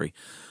low calorie.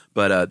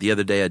 But the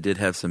other day I did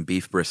have some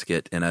beef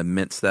brisket and I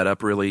minced that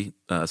up really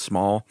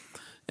small,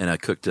 and I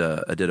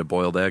did a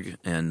boiled egg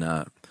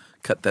and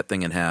cut that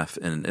thing in half,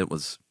 and it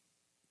was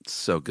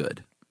so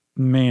good.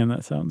 Man,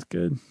 that sounds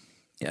good.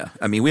 Yeah,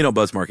 I mean, we don't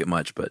buzz market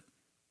much, but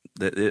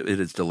it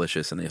is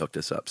delicious, and they hooked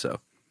us up.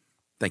 So,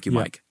 thank you,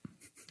 Mike.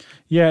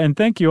 Yeah, and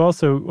thank you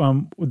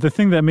also. The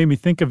thing that made me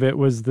think of it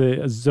was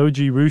the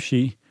Zoji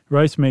Rushi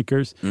rice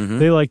makers. Mm-hmm.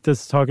 They liked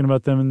us talking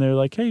about them, and they're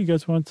like, "Hey, you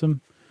guys want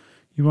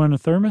a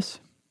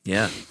thermos?"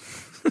 Yeah,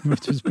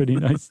 which is pretty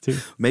nice too.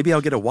 Maybe I'll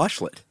get a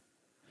washlet.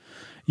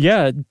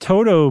 Yeah,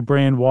 Toto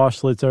brand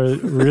washlets are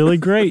really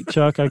great,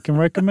 Chuck. I can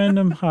recommend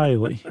them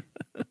highly.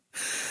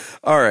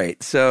 All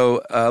right,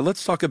 so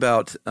let's talk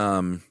about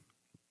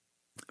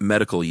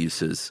medical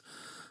uses.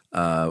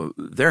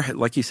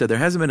 Like you said, there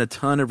hasn't been a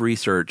ton of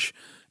research,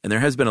 and there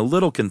has been a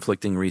little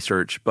conflicting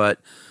research, but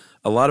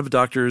a lot of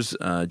doctors,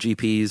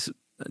 GPs,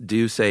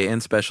 do say,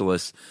 and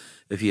specialists,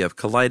 if you have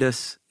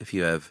colitis, if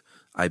you have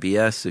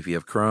IBS, if you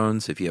have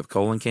Crohn's, if you have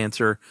colon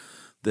cancer,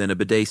 then a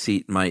bidet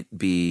seat might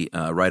be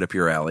right up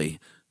your alley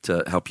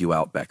to help you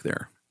out back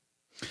there.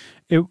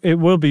 It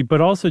will be, but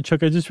also,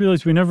 Chuck, I just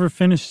realized we never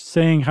finished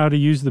saying how to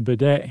use the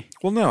bidet.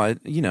 Well, no,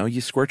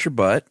 you squirt your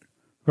butt.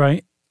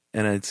 Right.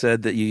 And it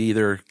said that you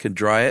either could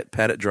dry it,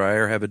 pat it dry,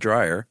 or have a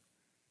dryer.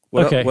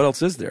 What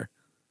else is there?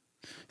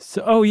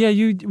 So,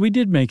 we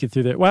did make it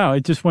through that. Wow,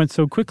 it just went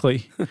so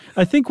quickly.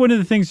 I think one of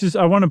the things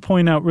I want to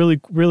point out really,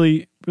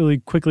 really, really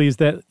quickly is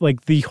that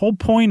like the whole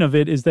point of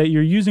it is that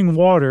you're using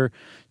water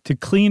to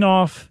clean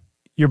off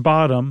your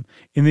bottom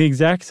in the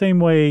exact same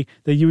way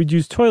that you would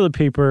use toilet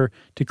paper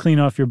to clean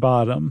off your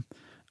bottom,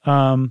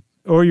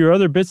 or your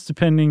other bits,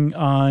 depending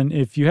on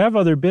if you have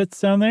other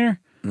bits down there.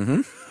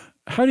 Mm-hmm.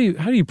 How do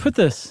you put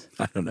this?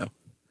 I don't know.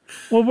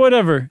 Well,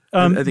 whatever.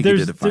 I think you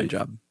did a fine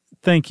job.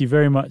 Thank you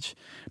very much.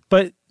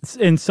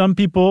 And some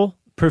people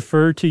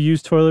prefer to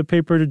use toilet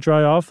paper to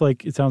dry off,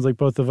 like it sounds like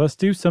both of us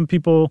do. Some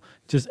people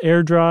just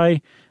air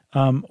dry,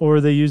 or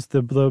they use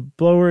the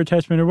blower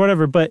attachment or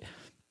whatever. But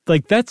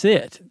like that's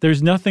it.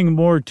 There's nothing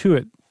more to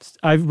it.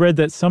 I've read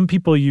that some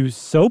people use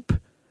soap,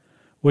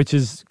 which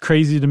is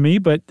crazy to me,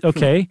 but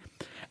okay.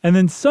 And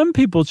then some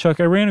people, Chuck,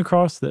 I ran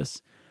across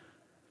this.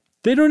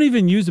 They don't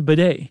even use a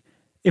bidet.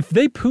 If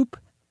they poop,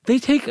 they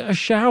take a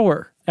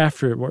shower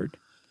afterward.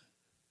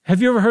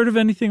 Have you ever heard of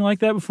anything like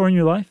that before in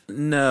your life?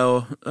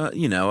 No.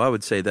 I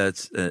would say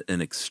that's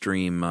an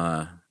extreme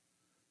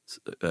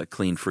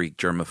clean freak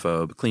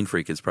germaphobe. Clean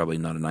freak is probably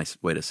not a nice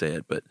way to say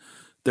it, but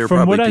there are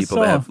probably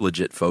people that have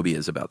legit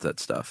phobias about that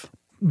stuff.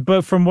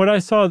 But from what I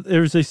saw,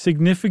 there's a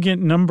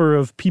significant number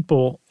of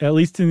people, at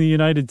least in the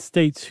United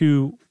States,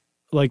 who,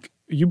 like,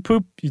 you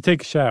poop, you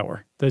take a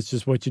shower. That's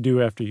just what you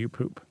do after you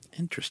poop.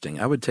 Interesting.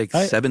 I would take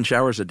 7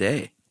 showers a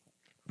day.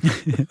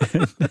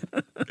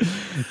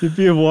 It'd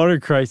be a water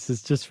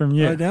crisis just from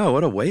you. I know.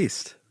 What a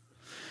waste.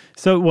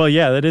 So, well,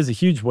 yeah, that is a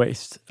huge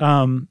waste.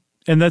 And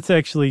that's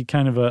actually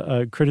kind of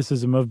a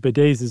criticism of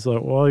bidets is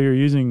like, well, you're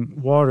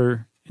using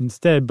water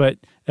instead. But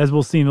as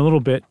we'll see in a little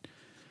bit,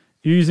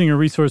 you're using a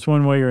resource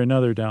one way or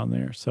another down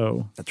there.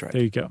 So that's right.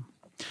 There you go.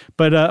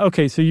 But,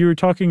 okay, so you were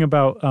talking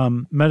about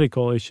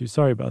medical issues.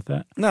 Sorry about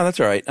that. No, that's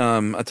all right.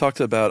 I talked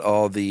about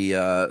all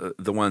the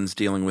ones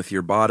dealing with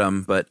your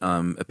bottom, but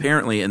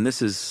apparently, and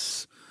this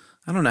is,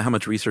 I don't know how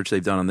much research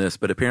they've done on this,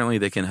 but apparently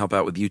they can help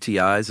out with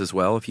UTIs as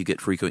well if you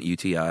get frequent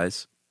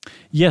UTIs.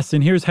 Yes,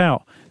 and here's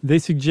how. They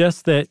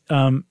suggest that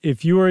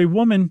if you are a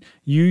woman,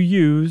 you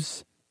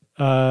use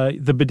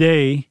the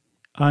bidet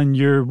on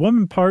your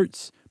woman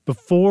parts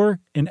before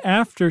and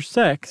after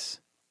sex,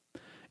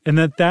 and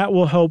that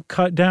will help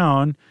cut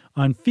down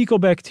on fecal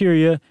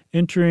bacteria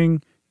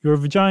entering your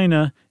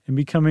vagina and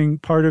becoming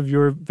part of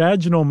your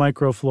vaginal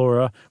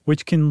microflora,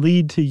 which can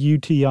lead to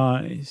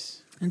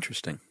UTIs.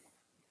 Interesting.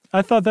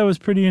 I thought that was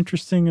pretty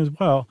interesting as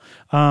well.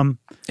 And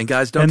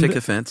guys, don't take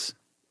offense.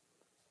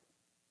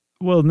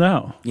 Well,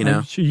 no.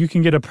 I'm sure you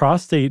can get a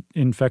prostate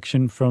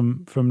infection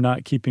from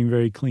not keeping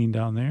very clean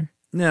down there.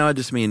 No, I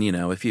just mean,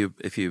 if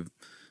you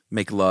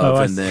make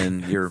love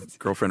then your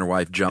girlfriend or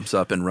wife jumps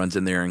up and runs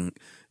in there and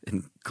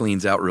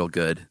cleans out real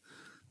good.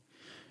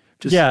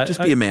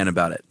 Just be a man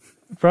about it.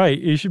 Right.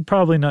 You should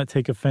probably not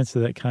take offense to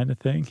that kind of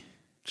thing.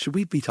 Should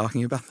we be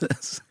talking about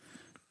this?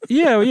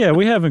 Yeah,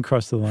 we haven't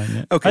crossed the line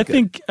yet. Okay,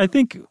 I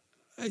think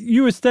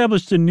you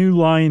established a new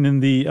line in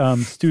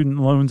the student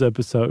loans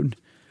episode.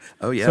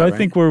 Oh yeah. So I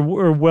think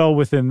we're well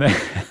within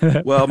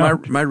that. Well,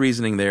 my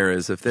reasoning there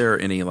is if there are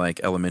any like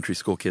elementary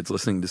school kids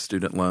listening to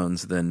student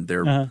loans, then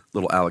they're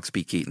little Alex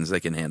P. Keatons. They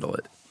can handle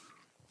it.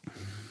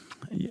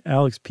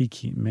 Alex P.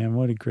 Keaton, man,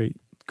 what a great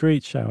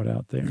shout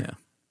out there.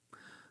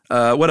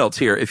 Yeah. What else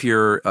here? If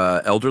you're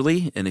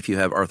elderly and if you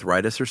have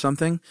arthritis or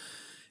something,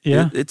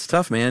 it's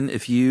tough, man.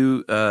 If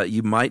you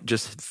might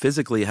just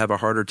physically have a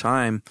harder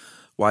time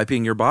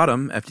wiping your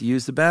bottom after you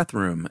use the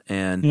bathroom.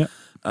 And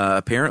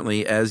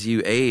apparently, as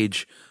you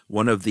age,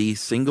 one of the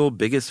single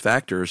biggest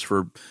factors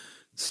for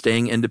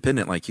staying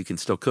independent, like you can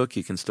still cook,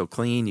 you can still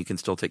clean, you can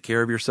still take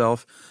care of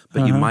yourself,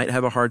 but you might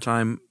have a hard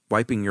time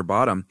wiping your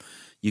bottom.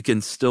 You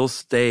can still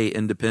stay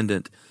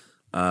independent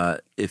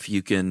if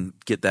you can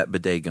get that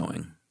bidet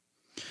going.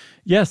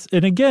 Yes,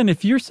 and again,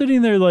 if you're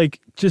sitting there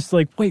just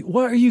like, wait,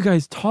 what are you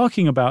guys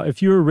talking about?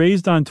 If you were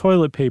raised on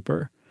toilet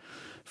paper,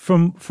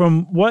 from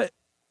what,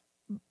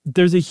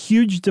 there's a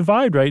huge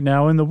divide right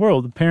now in the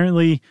world.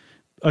 Apparently,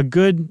 a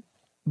good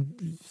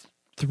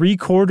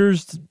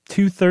 2/3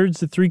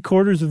 to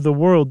 3/4 of the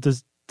world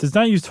does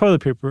not use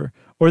toilet paper,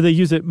 or they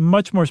use it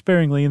much more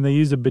sparingly and they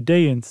use a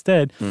bidet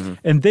instead,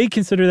 and they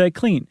consider that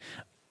clean.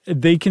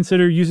 They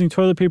consider using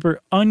toilet paper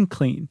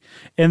unclean,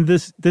 and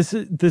this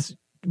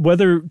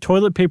whether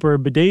toilet paper or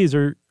bidets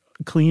are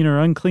clean or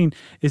unclean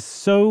is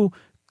so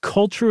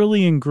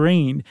culturally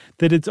ingrained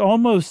that it's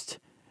almost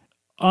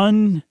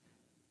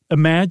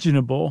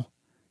unimaginable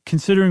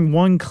considering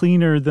one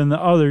cleaner than the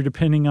other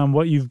depending on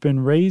what you've been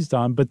raised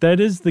on. But that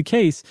is the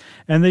case.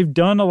 And they've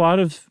done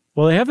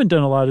they haven't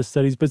done a lot of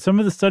studies, but some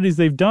of the studies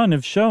they've done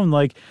have shown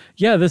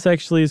this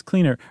actually is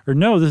cleaner, or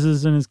no, this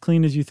isn't as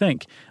clean as you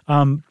think.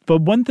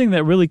 But one thing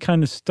that really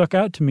kind of stuck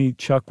out to me,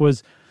 Chuck,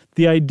 was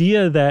the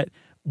idea that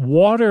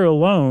water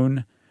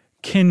alone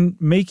can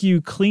make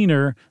you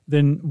cleaner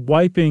than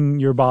wiping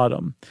your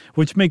bottom,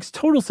 which makes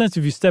total sense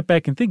if you step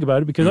back and think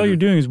about it, because all you're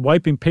doing is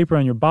wiping paper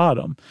on your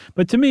bottom.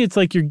 But to me, it's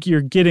like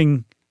you're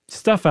getting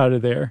stuff out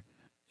of there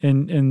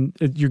and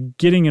you're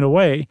getting it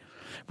away,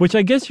 which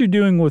I guess you're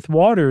doing with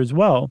water as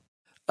well.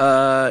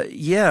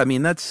 Yeah, I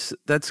mean, that's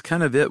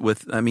kind of it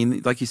with, I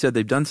mean, like you said,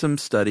 they've done some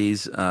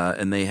studies,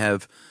 and they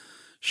have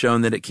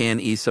shown that it can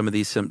ease some of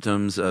these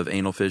symptoms of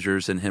anal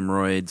fissures and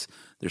hemorrhoids.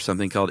 There's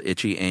something called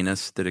itchy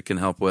anus that it can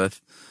help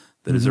with.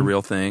 That is a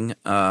real thing.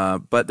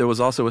 But there was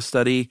also a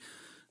study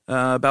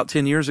about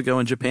 10 years ago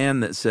in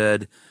Japan that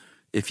said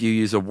if you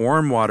use a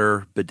warm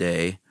water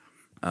bidet,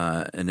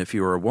 and if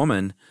you are a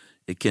woman,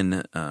 it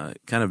can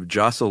kind of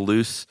jostle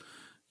loose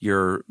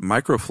your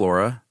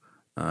microflora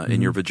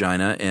in your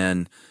vagina,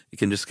 and it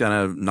can just kind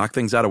of knock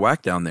things out of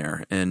whack down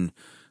there, and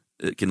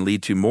it can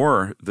lead to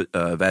more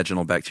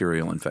vaginal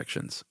bacterial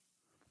infections.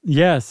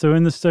 Yeah, so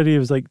in the study, it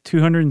was like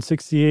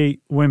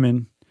 268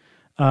 women,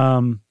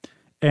 and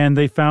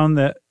they found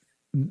that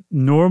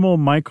normal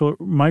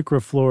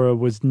microflora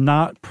was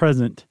not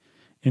present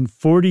in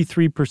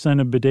 43%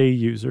 of bidet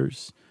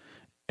users,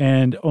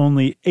 and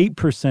only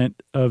 8%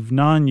 of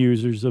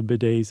non-users of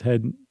bidets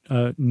had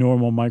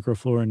normal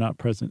microflora not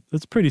present.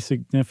 That's pretty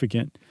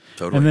significant.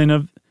 Totally. And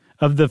then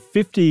of the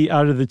 50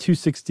 out of the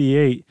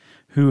 268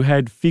 who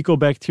had fecal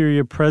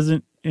bacteria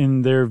present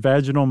in their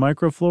vaginal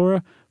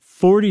microflora,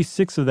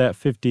 46 of that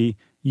 50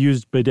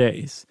 used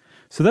bidets.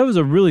 So that was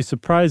a really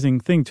surprising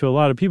thing to a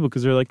lot of people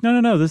because they're like,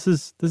 no, this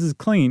is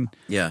clean.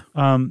 Yeah.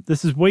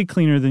 This is way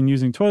cleaner than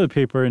using toilet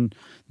paper. And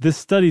this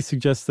study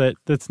suggests that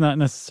that's not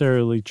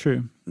necessarily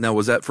true. Now,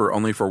 was that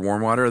only for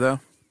warm water,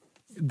 though?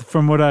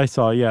 From what I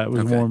saw, yeah, it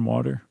was Okay. warm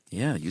water.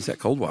 Yeah, use that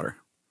cold water.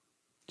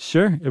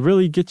 Sure. It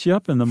really gets you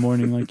up in the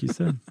morning, like you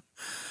said.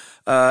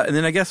 And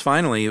then I guess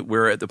finally,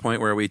 we're at the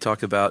point where we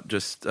talk about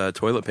just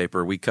toilet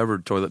paper. We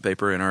covered toilet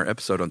paper in our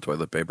episode on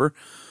toilet paper.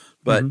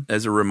 But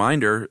as a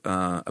reminder,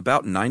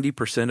 about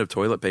 90% of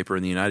toilet paper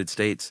in the United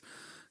States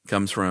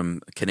comes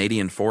from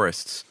Canadian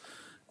forests.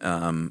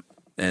 And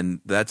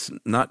that's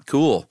not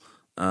cool.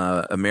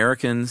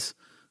 Americans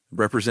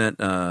represent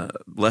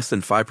less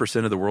than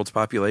 5% of the world's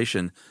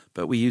population,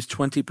 but we use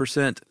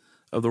 20%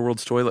 of the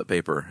world's toilet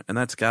paper, and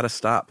that's got to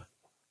stop.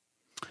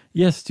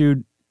 Yes,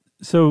 dude.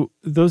 So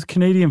those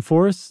Canadian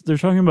forests, they're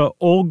talking about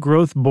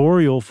old-growth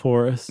boreal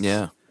forests.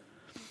 Yeah.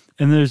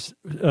 And there's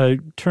a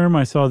term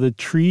I saw, the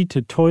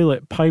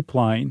tree-to-toilet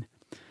pipeline.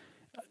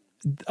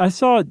 I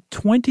saw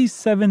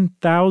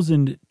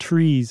 27,000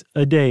 trees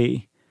a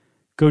day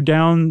go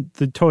down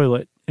the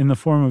toilet in the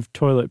form of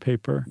toilet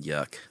paper.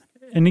 Yuck.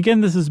 And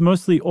again, this is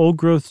mostly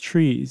old-growth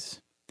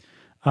trees.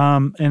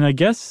 And I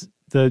guess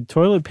the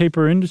toilet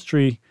paper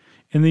industry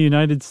in the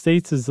United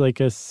States is like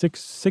a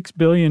 $6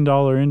 billion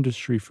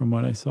industry from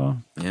what I saw.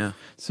 Yeah.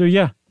 So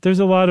yeah, there's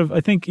a lot of,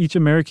 I think each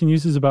American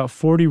uses about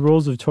 40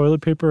 rolls of toilet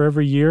paper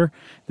every year.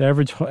 The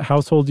average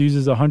household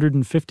uses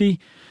 150.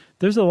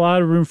 There's a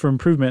lot of room for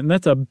improvement. And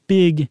that's a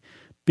big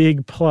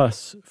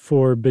plus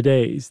for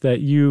bidets,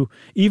 that you,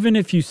 even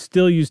if you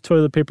still use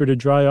toilet paper to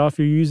dry off,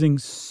 you're using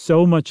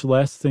so much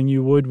less than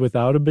you would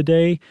without a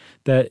bidet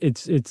that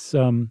it's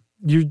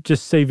you're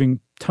just saving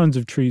tons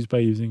of trees by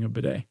using a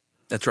bidet.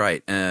 That's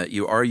right.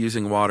 You are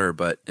using water,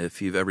 but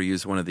if you've ever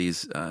used one of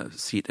these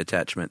seat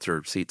attachments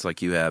or seats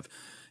like you have,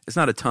 it's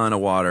not a ton of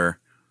water.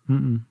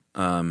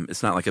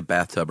 It's not like a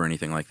bathtub or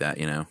anything like that,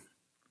 you know?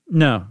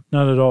 No,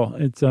 not at all.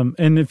 It's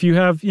and if you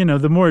have,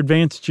 the more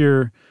advanced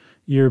your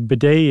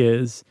bidet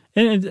is,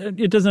 and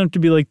it doesn't have to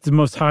be like the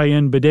most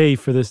high-end bidet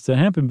for this to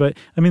happen, but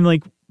I mean,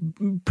 like,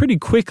 pretty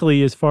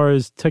quickly as far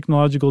as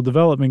technological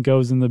development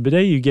goes in the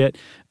bidet you get,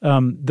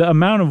 the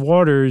amount of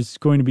water is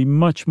going to be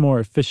much more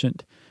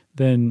efficient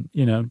than,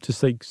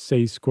 just like,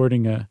 say,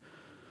 squirting a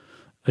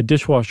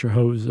dishwasher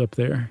hose up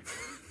there.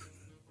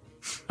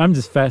 I'm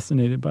just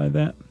fascinated by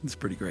that. It's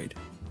pretty great.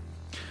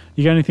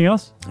 You got anything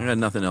else? I got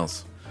nothing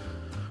else.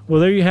 Well,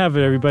 there you have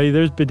it, everybody.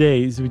 There's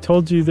bidets. We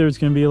told you there was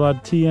going to be a lot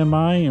of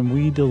TMI, and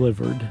we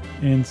delivered.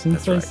 And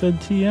since I said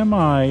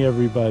TMI,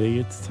 everybody,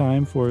 it's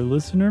time for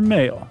listener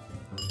mail.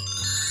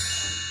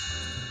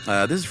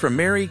 This is from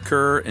Mary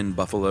Kerr in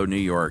Buffalo, New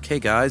York. Hey,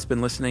 guys,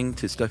 been listening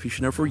to Stuff You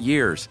Should Know for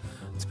years.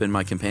 It's been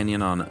my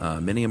companion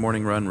on many a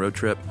morning run, road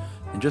trip,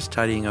 and just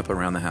tidying up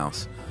around the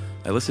house.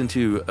 I listened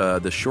to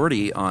the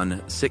Shorty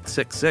on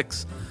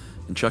 666,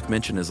 and Chuck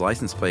mentioned his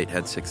license plate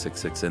had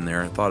 666 in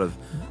there. I thought of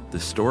the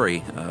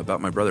story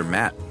about my brother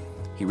Matt.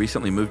 He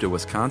recently moved to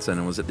Wisconsin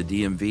and was at the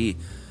DMV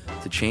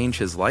to change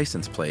his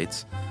license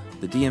plates.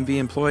 The DMV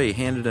employee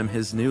handed him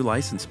his new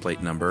license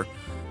plate number,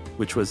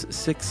 which was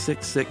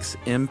 666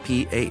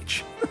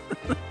 MPH.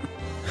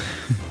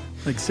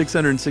 Like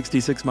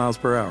 666 miles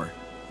per hour.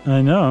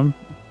 I know.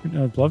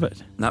 I love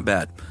it. Not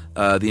bad.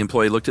 The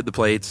employee looked at the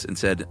plates and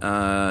said,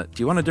 do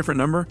you want a different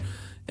number?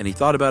 And he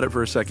thought about it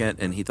for a second,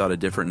 and he thought a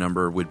different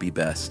number would be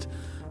best,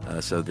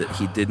 so that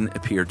he didn't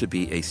appear to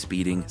be a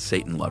speeding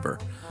Satan lover.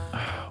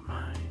 Oh,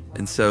 my.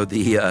 And so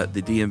the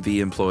DMV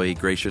employee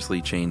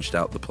graciously changed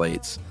out the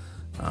plates.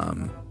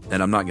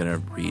 And I'm not going to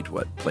read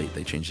what plate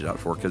they changed it out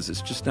for, because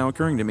it's just now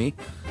occurring to me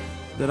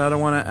that I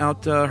don't want to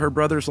out her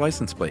brother's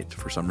license plate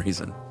for some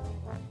reason.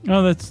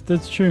 Oh,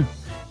 that's true.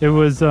 It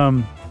was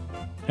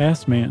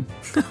Ass Man.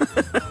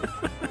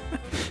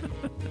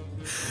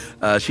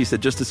 She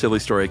said, just a silly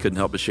story I couldn't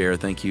help but share.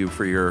 Thank you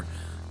for your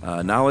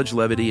knowledge,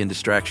 levity, and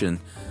distraction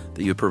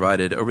that you have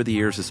provided over the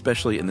years,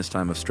 especially in this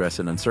time of stress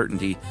and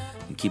uncertainty.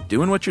 And keep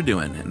doing what you're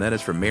doing. And that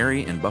is from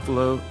Mary in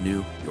Buffalo,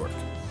 New York.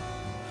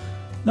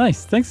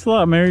 Nice. Thanks a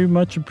lot, Mary.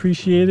 Much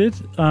appreciated.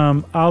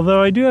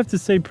 Although I do have to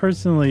say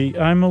personally,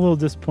 I'm a little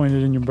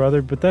disappointed in your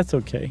brother, but that's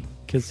okay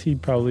because he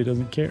probably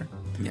doesn't care.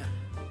 Yeah.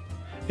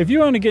 If you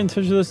want to get in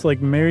touch with us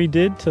like Mary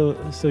did, so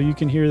you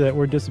can hear that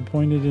we're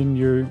disappointed in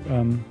your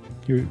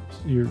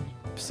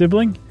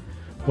sibling,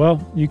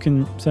 well, you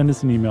can send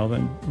us an email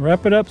then.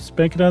 Wrap it up,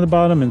 spank it on the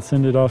bottom, and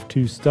send it off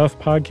to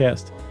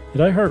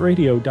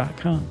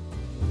stuffpodcast@iheartradio.com.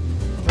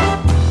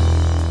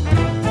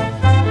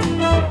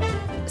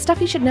 Stuff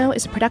You Should Know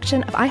is a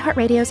production of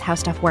iHeartRadio's How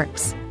Stuff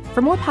Works.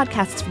 For more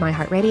podcasts from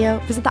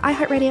iHeartRadio, visit the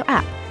iHeartRadio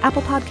app,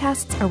 Apple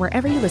Podcasts, or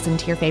wherever you listen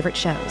to your favorite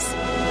shows.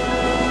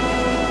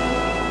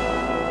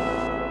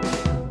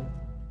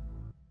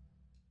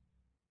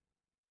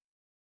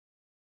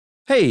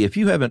 Hey, if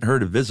you haven't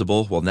heard of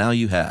Visible, well, now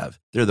you have.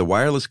 They're the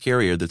wireless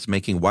carrier that's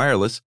making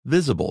wireless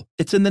visible.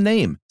 It's in the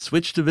name.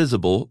 Switch to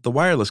Visible, the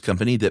wireless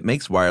company that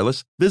makes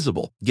wireless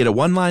visible. Get a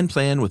one-line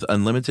plan with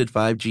unlimited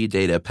 5G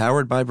data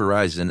powered by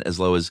Verizon as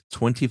low as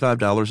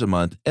 $25 a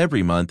month,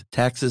 every month,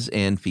 taxes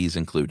and fees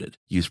included.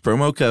 Use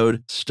promo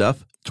code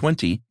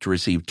STUFF20 to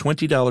receive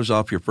 $20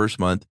 off your first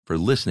month for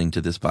listening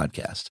to this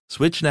podcast.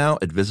 Switch now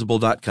at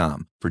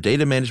Visible.com. For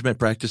data management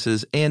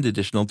practices and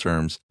additional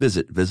terms,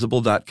 visit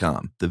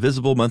Visible.com. The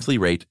Visible monthly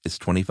rate is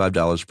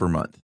 $25 per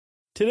month.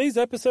 Today's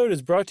episode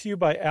is brought to you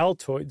by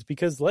Altoids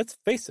because, let's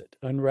face it,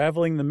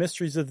 unraveling the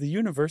mysteries of the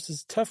universe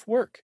is tough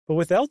work. But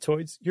with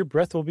Altoids, your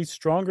breath will be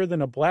stronger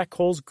than a black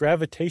hole's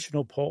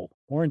gravitational pull,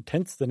 more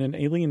intense than an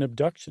alien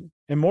abduction,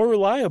 and more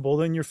reliable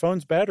than your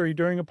phone's battery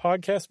during a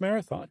podcast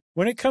marathon.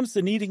 When it comes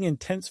to needing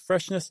intense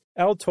freshness,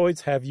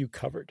 Altoids have you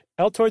covered.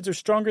 Altoids are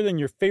stronger than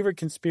your favorite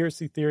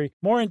conspiracy theory,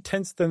 more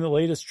intense than the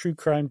latest true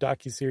crime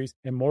docuseries,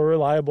 and more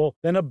reliable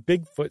than a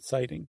Bigfoot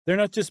sighting. They're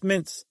not just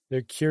mints,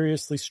 they're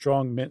curiously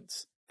strong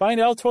mints. Find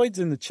Altoids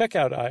in the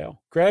checkout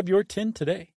aisle. Grab your tin today.